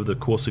conferences over the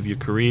course of your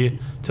career.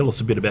 Tell us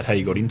a bit about how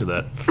you got into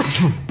that.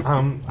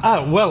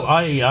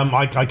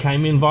 I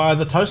came in via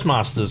the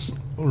Toastmasters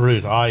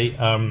route.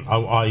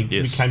 I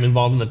became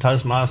involved in the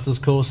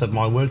Toastmasters course at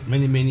my work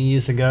many, many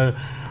years ago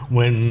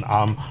when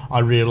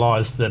I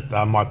realised that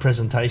my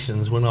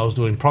presentations, when I was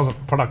doing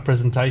product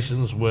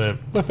presentations, were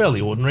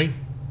fairly ordinary.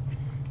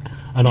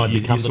 and I'd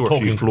You become saw the a few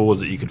talking. flaws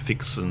that you could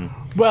fix, and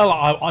Well,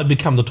 I'd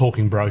become the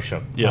talking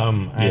brochure. Yeah,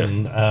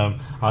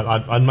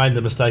 I'd made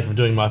the mistake of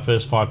doing my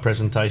first 5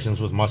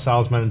 presentations with my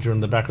sales manager in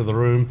the back of the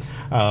room.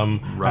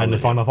 And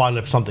if I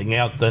left something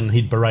out, then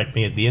he'd berate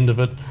me at the end of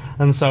it.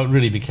 And so it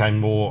really became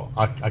more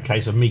a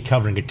case of me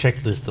covering a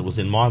checklist that was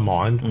in my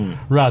mind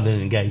rather than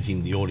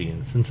engaging the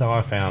audience. And so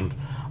I found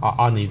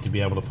I needed to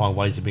be able to find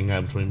ways of being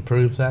able to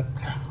improve that.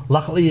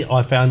 Luckily,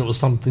 I found it was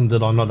something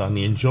that I not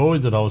only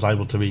enjoyed, that I was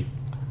able to be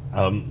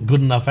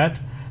good enough at,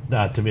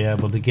 to be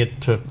able to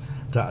get to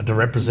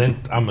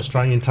represent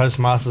Australian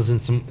Toastmasters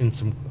in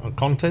some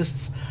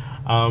contests,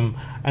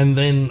 and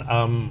then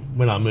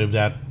when I moved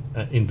out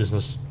in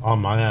business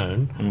on my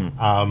own,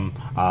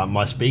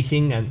 my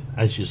speaking, and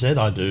as you said,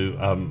 I do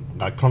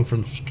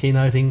conference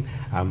keynoting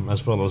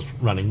as well as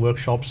running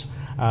workshops,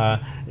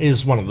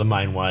 is one of the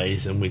main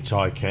ways in which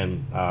I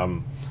can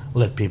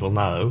let people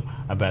know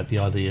about the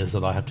ideas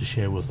that I have to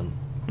share with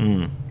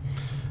them.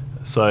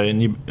 So,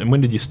 and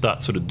when did you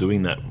start sort of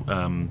doing that?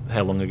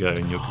 How long ago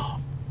in your?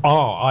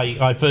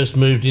 I first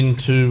moved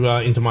into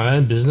my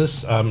own business.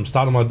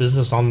 Started my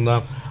business on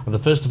the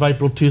 1st of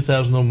April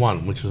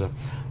 2001, which was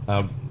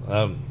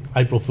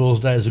April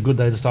Fool's Day is a good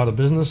day to start a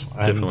business.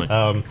 And,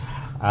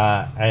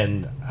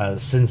 Definitely.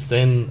 Since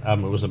then, it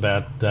was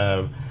about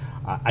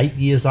 8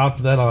 years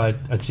after that, I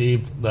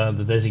achieved the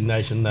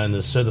designation known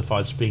as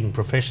Certified Speaking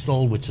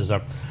Professional, which is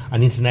an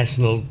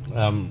international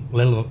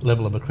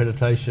level of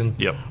accreditation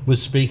with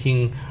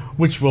speaking,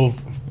 which will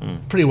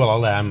pretty well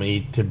allow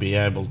me to be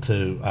able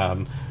to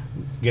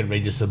get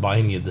registered by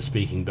any of the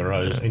speaking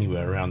bureaus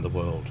anywhere around the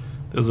world.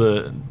 There's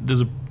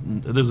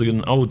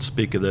an old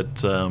speaker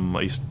that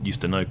I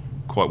used to know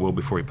quite well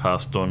before he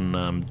passed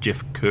on,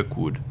 Jeff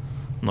Kirkwood.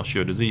 I'm not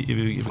sure. Does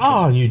he?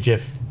 I knew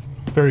Jeff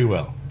very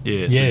well.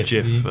 Yeah, so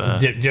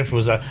Jeff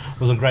was a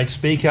great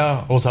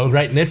speaker, also a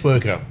great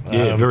networker.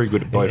 Yeah, very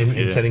good at both.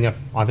 In setting up,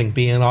 I think,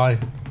 BNI.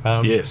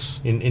 Yes.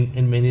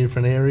 In many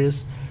different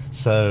areas.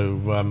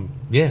 So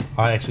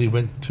I actually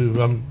went to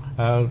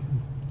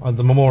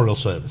the memorial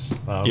service.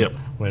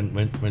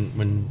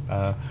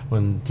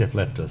 When Jeff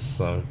left us.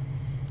 So.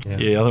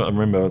 Yeah, I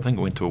remember. I think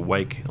I went to a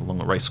wake along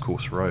a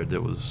racecourse road.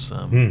 There was.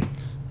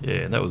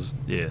 Yeah, that was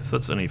So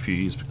that's only a few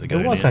years ago.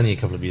 It was only a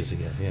couple of years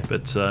ago. Yeah.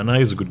 But no, he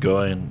was a good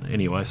guy, and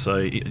anyway,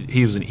 so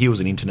he was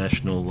an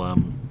international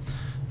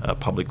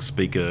public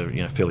speaker,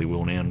 fairly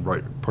well known.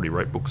 Probably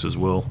wrote books as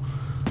well.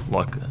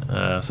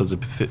 So there's a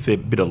fair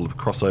bit of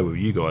crossover with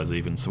you guys,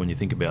 even. So when you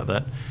think about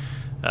that,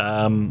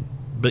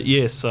 but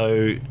yeah,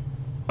 so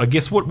I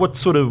guess what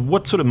sort of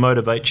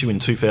motivates you in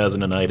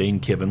 2018,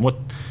 Kevin? What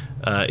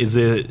is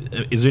there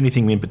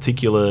anything in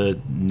particular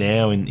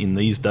now in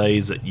these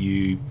days that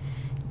you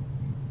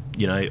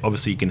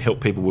obviously you can help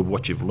people with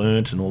what you've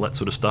learnt and all that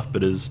sort of stuff,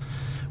 but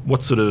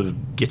what sort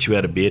of gets you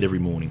out of bed every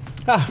morning?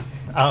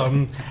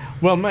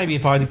 Well, maybe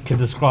if I could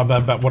describe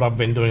about what I've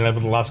been doing over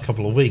the last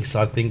couple of weeks,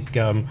 I think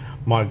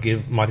might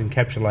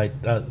encapsulate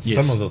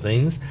some of the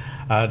things.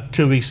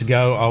 2 weeks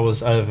ago, I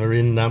was over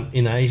in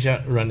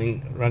Asia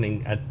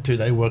running a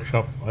 2-day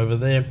workshop over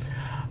there,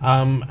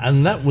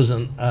 and that was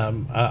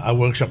a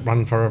workshop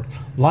run for a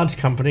large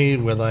company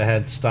where they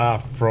had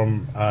staff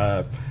from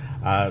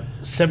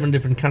 7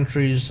 different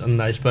countries, and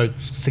they spoke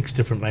 6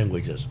 different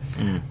languages.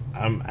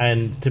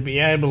 And to be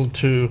able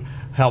to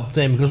help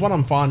them, because what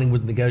I'm finding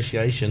with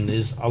negotiation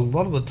is a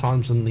lot of the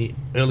times in the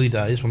early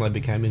days when I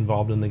became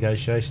involved in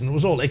negotiation, it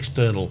was all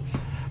external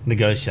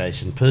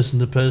negotiation, person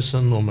to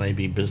person or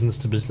maybe business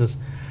to business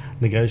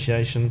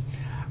negotiation.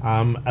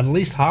 At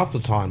least half the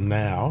time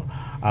now,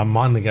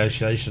 my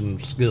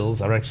negotiation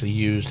skills are actually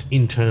used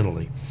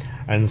internally,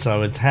 and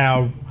so it's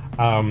how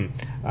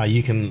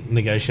you can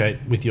negotiate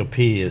with your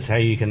peers, how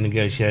you can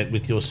negotiate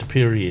with your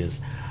superiors,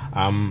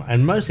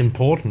 and most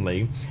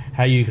importantly,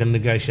 how you can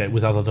negotiate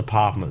with other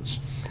departments.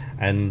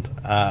 And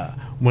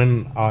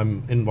when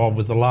I'm involved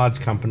with the large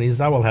companies,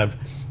 they will have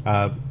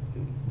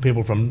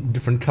people from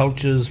different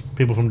cultures,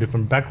 people from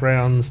different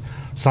backgrounds.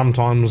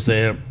 Sometimes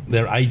they're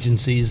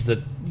agencies that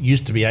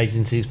used to be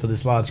agencies for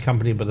this large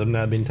company but have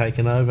now been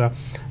taken over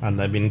and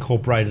they've been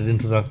incorporated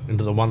into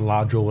the one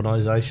large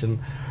organisation.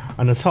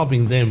 And it's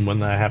helping them when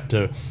they have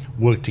to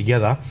work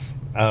together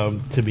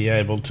to be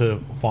able to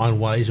find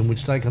ways in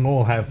which they can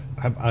all have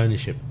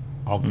ownership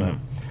of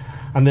them.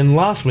 And then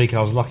last week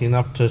I was lucky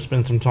enough to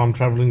spend some time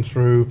travelling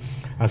through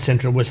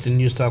central western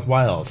New South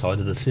Wales. So I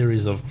did a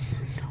series of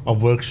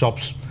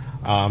workshops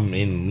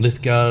in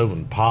Lithgow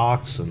and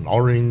Parkes and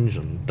Orange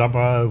and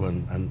Dubbo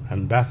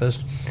and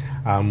Bathurst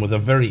with a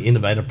very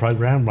innovative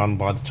program run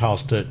by the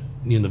Charles Sturt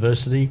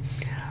University.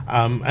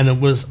 And it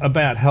was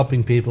about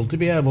helping people to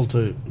be able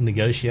to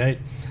negotiate,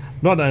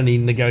 not only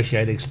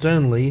negotiate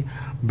externally,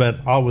 but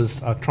I was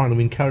trying to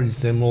encourage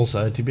them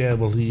also to be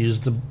able to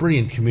use the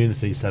brilliant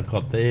communities they've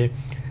got there,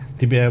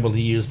 to be able to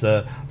use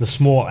the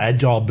small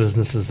agile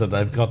businesses that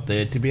they've got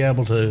there, to be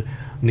able to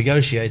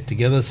negotiate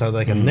together so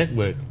they can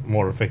network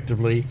more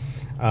effectively,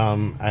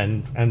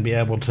 and be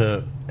able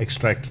to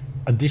extract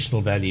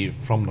additional value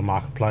from the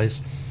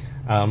marketplace.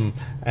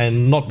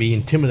 and not be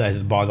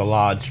intimidated by the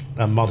large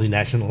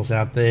multinationals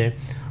out there,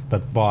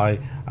 but by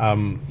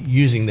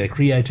using their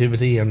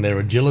creativity and their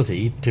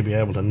agility to be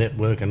able to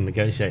network and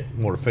negotiate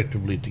more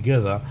effectively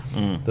together,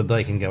 that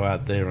they can go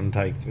out there and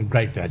take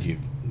great value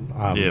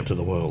to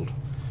the world.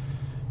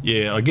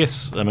 Yeah, I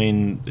guess, I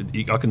mean,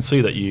 I can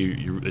see that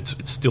it's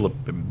still a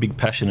big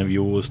passion of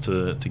yours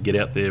to get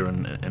out there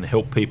and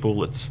help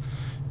people. It's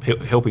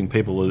helping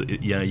people,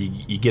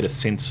 you get a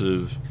sense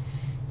of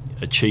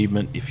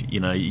achievement if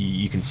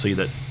you can see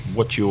that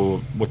what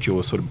you're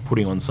sort of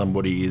putting on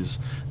somebody is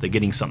they're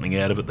getting something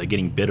out of it, they're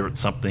getting better at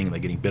something, they're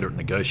getting better at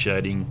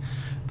negotiating,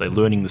 they're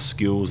learning the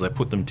skills, they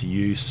put them to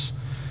use.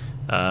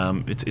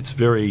 Can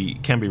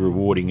be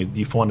rewarding. Do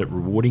you find it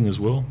rewarding as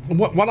well?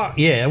 What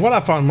I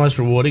find most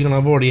rewarding, and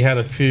I've already had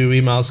a few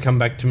emails come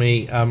back to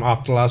me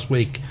after last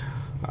week,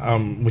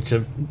 which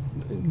have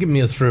given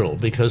me a thrill,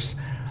 because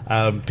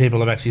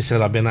people have actually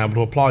said, I've been able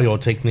to apply your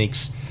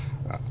techniques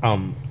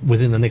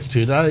within the next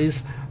 2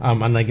 days,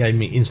 and they gave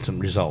me instant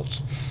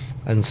results.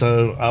 And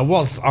so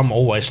whilst I'm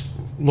always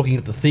looking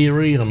at the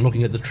theory and I'm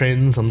looking at the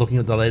trends, I'm looking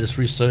at the latest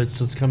research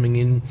that's coming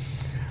in,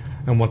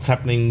 and what's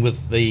happening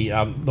with the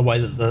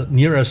way that the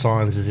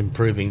neuroscience is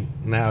improving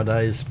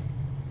nowadays.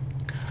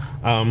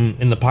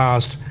 In the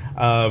past,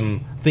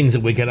 things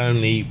that we could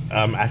only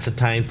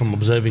ascertain from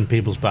observing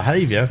people's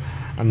behaviour,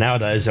 and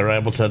nowadays they're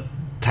able to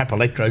tap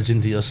electrodes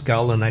into your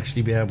skull and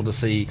actually be able to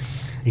see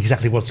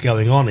exactly what's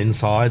going on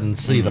inside and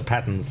see the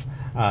patterns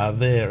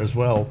there as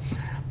well.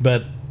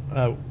 But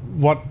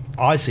what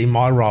I see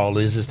my role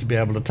is to be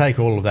able to take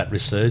all of that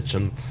research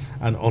and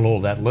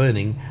all that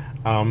learning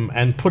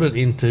and put it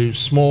into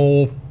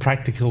small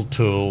practical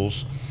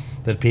tools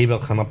that people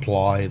can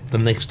apply the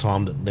next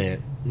time that they're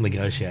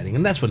negotiating.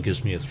 And that's what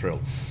gives me a thrill.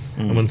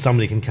 And when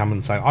somebody can come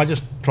and say, I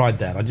just tried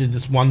that, I did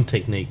this one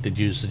technique that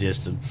you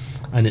suggested,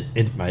 and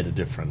it made a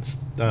difference.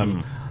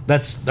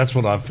 That's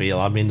what I feel.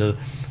 I mean,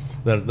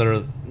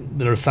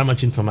 there is so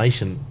much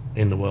information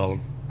in the world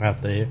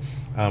out there.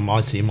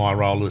 I see my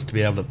role is to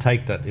be able to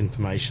take that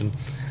information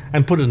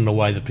and put it in a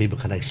way that people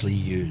can actually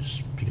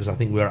use, because I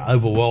think we're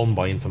overwhelmed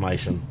by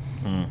information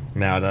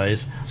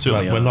nowadays.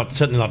 Certainly we're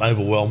certainly not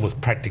overwhelmed with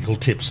practical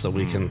tips that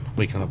we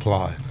can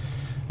apply.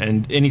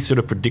 And any sort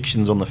of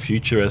predictions on the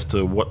future as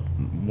to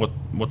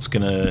what's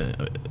gonna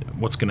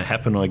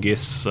happen, I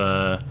guess,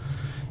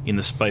 in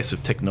the space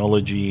of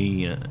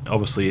technology?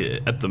 Obviously,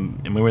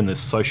 we're in the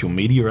social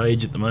media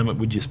age at the moment.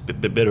 Would you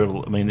be better?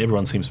 I mean,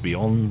 everyone seems to be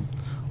on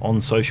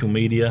social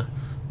media.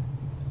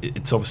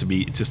 It's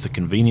obviously it's just a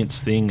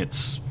convenience thing.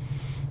 It's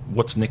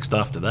what's next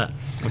after that?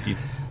 What do you?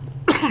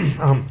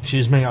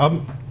 Excuse me.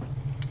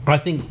 I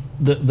think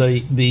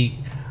the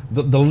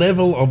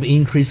level of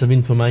increase of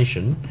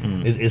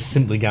information is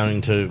simply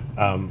going to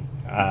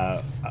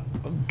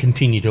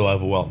continue to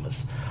overwhelm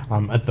us.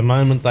 At the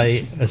moment,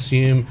 they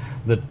assume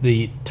that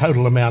the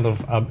total amount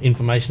of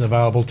information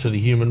available to the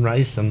human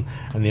race and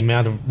the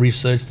amount of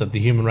research that the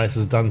human race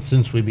has done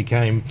since we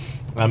became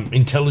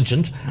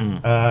intelligent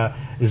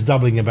is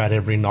doubling about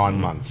every 9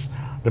 months.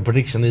 The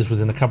prediction is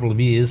within a couple of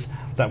years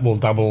that will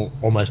double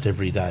almost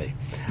every day.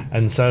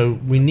 And so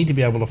we need to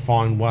be able to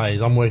find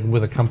ways. I'm working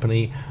with a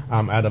company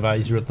out of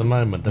Asia at the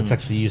moment that's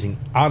actually using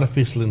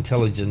artificial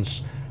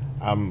intelligence,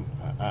 an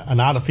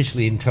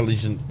artificially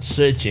intelligent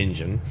search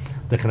engine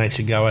that can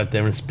actually go out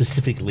there and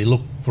specifically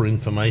look for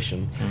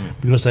information,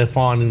 because they're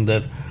finding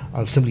that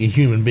simply a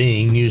human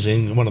being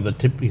using one of the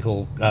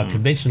typical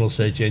conventional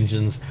search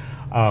engines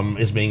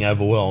is being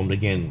overwhelmed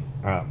again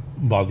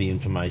by the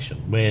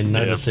information. We're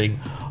noticing,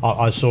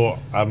 I saw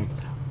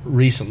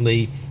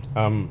recently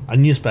a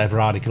newspaper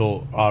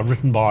article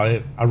written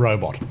by a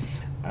robot,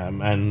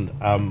 and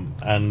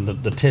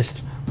the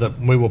test that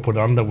we were put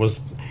under was,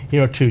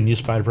 here are two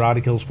newspaper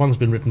articles. One's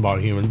been written by a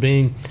human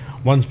being,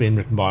 one's been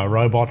written by a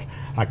robot.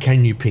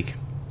 Can you pick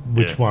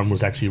which one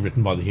was actually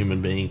written by the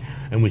human being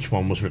and which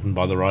one was written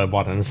by the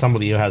robot? And as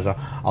somebody who has a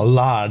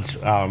large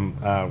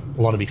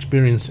lot of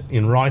experience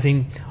in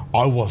writing,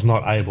 I was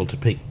not able to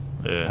pick.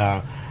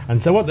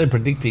 And so what they're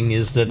predicting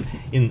is that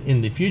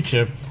in the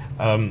future,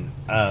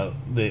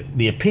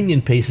 the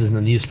opinion pieces in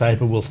the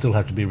newspaper will still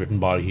have to be written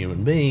by a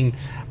human being,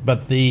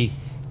 but the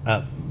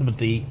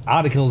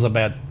articles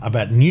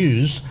about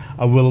news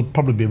will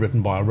probably be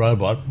written by a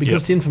robot,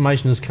 because the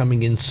information is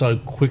coming in so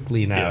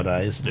quickly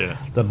nowadays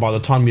that by the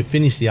time you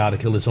finish the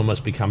article, it's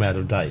almost become out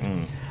of date.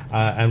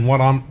 And what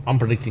I'm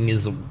predicting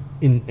is that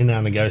in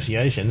our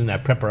negotiation, in our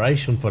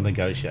preparation for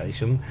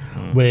negotiation,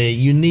 where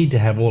you need to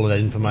have all of that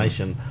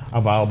information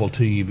available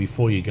to you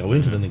before you go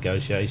into the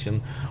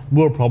negotiation,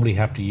 we'll probably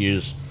have to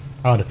use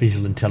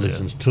artificial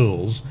intelligence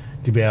tools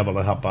to be able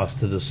to help us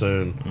to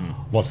discern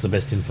what's the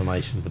best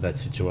information for that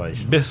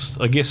situation.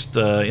 I guess, what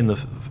are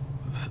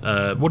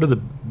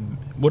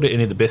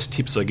any of the best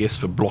tips, I guess,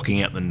 for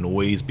blocking out the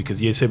noise? Because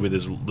you said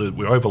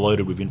we're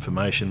overloaded with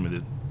information,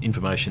 the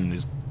information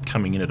is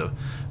coming in at a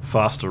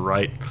faster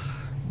rate.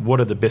 What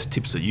are the best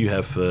tips that you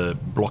have for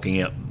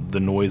blocking out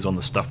the noise on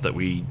the stuff that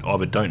we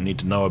either don't need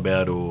to know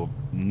about, or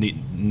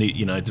need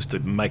just to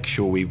make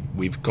sure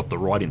we've got the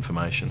right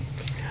information?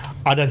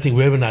 I don't think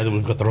we ever know that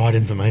we've got the right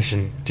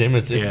information, Tim.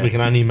 We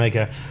can only make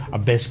a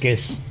best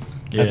guess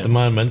at the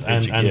moment,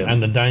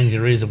 and the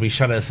danger is if we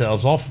shut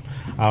ourselves off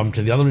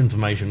to the other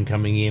information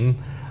coming in,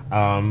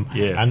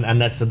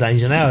 and that's the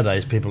danger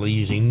nowadays. People are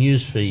using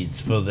news feeds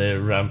for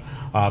their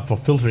for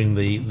filtering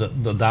the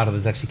data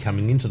that's actually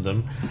coming into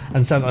them,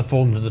 and so they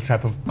fall into the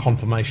trap of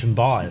confirmation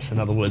bias. In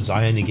other words,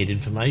 I only get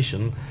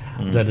information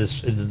that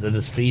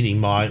is feeding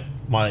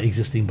my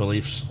existing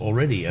beliefs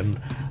already, and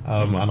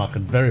I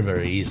could very,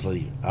 very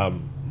easily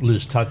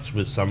lose touch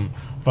with some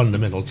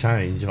fundamental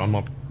change if I'm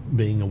not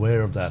being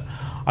aware of that.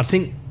 I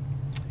think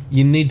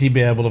you need to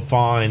be able to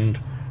find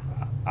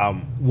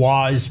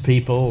wise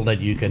people that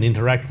you can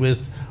interact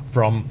with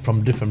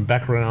from different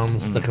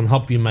backgrounds that can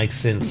help you make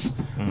sense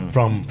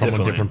from a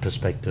different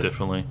perspective.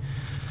 Definitely.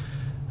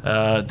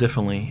 I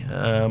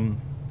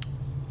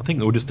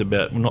think we're just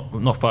about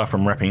not far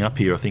from wrapping up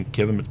here. I think,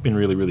 Kevin, it's been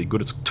really, really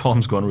good.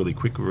 Time's gone really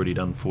quick. We've already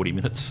done 40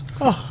 minutes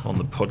on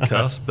the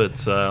podcast,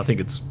 but I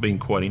think it's been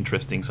quite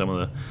interesting, some of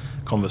the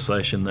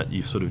conversation that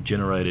you've sort of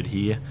generated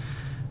here.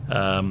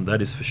 That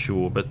is for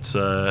sure. But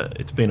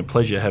it's been a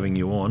pleasure having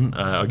you on.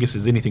 I guess,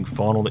 is there anything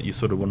final that you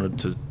sort of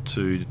wanted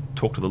to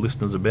talk to the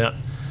listeners about?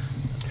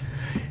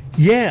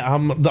 Yeah,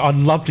 I'd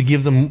love to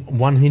give them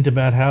one hint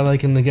about how they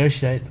can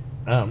negotiate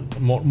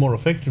more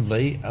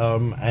effectively,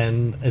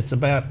 and it's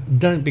about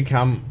don't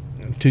become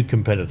too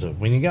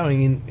competitive. When you're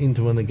going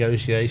into a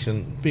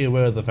negotiation, be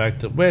aware of the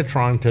fact that we're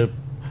trying to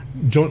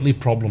jointly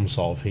problem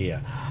solve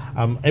here.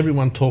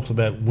 Everyone talks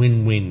about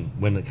win-win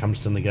when it comes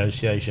to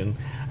negotiation,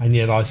 and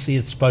yet I see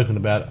it spoken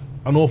about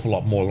an awful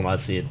lot more than I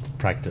see it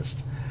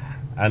practiced.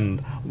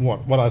 And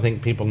what I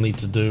think people need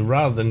to do,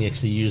 rather than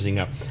actually using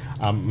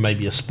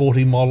maybe a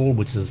sporting model,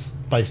 which is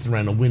based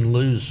around a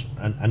win-lose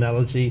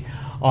analogy,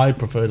 I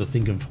prefer to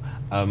think of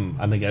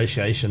a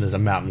negotiation as a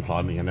mountain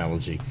climbing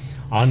analogy.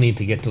 I need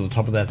to get to the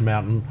top of that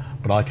mountain,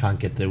 but I can't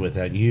get there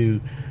without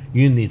you.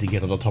 You need to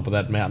get to the top of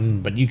that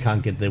mountain, but you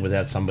can't get there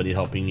without somebody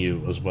helping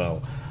you as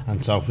well.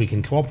 And so if we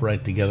can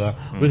cooperate together,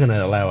 we're going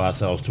to allow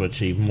ourselves to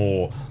achieve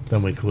more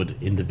than we could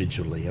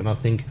individually. And I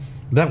think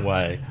that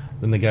way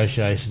the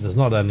negotiation is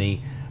not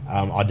only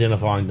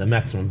identifying the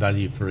maximum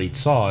value for each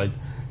side,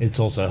 it's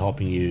also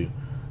helping you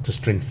to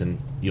strengthen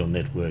your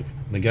network.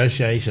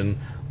 Negotiation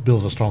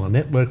builds a stronger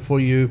network for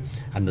you,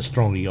 and the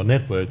stronger your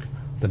network,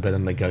 the better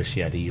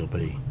negotiator you'll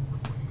be.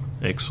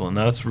 Excellent.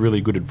 No, that's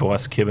really good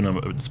advice, Kevin.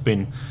 It's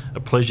been a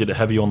pleasure to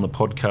have you on the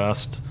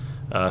podcast.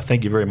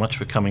 Thank you very much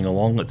for coming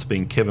along. It's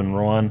been Kevin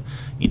Ryan,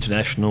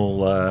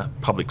 international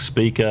public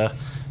speaker,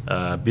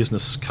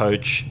 business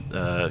coach,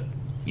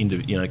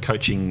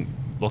 coaching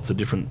lots of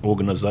different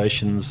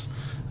organisations,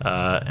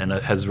 and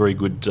it has very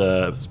good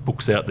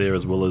books out there,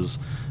 as well as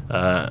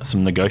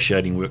some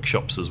negotiating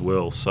workshops as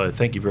well. So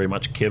thank you very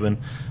much, Kevin.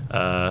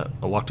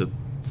 I'd like to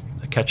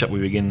catch up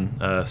with you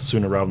again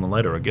sooner rather than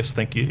later, I guess.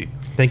 Thank you.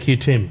 Thank you,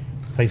 Tim.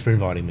 Thanks for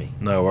inviting me.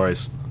 No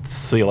worries.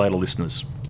 See you later, listeners.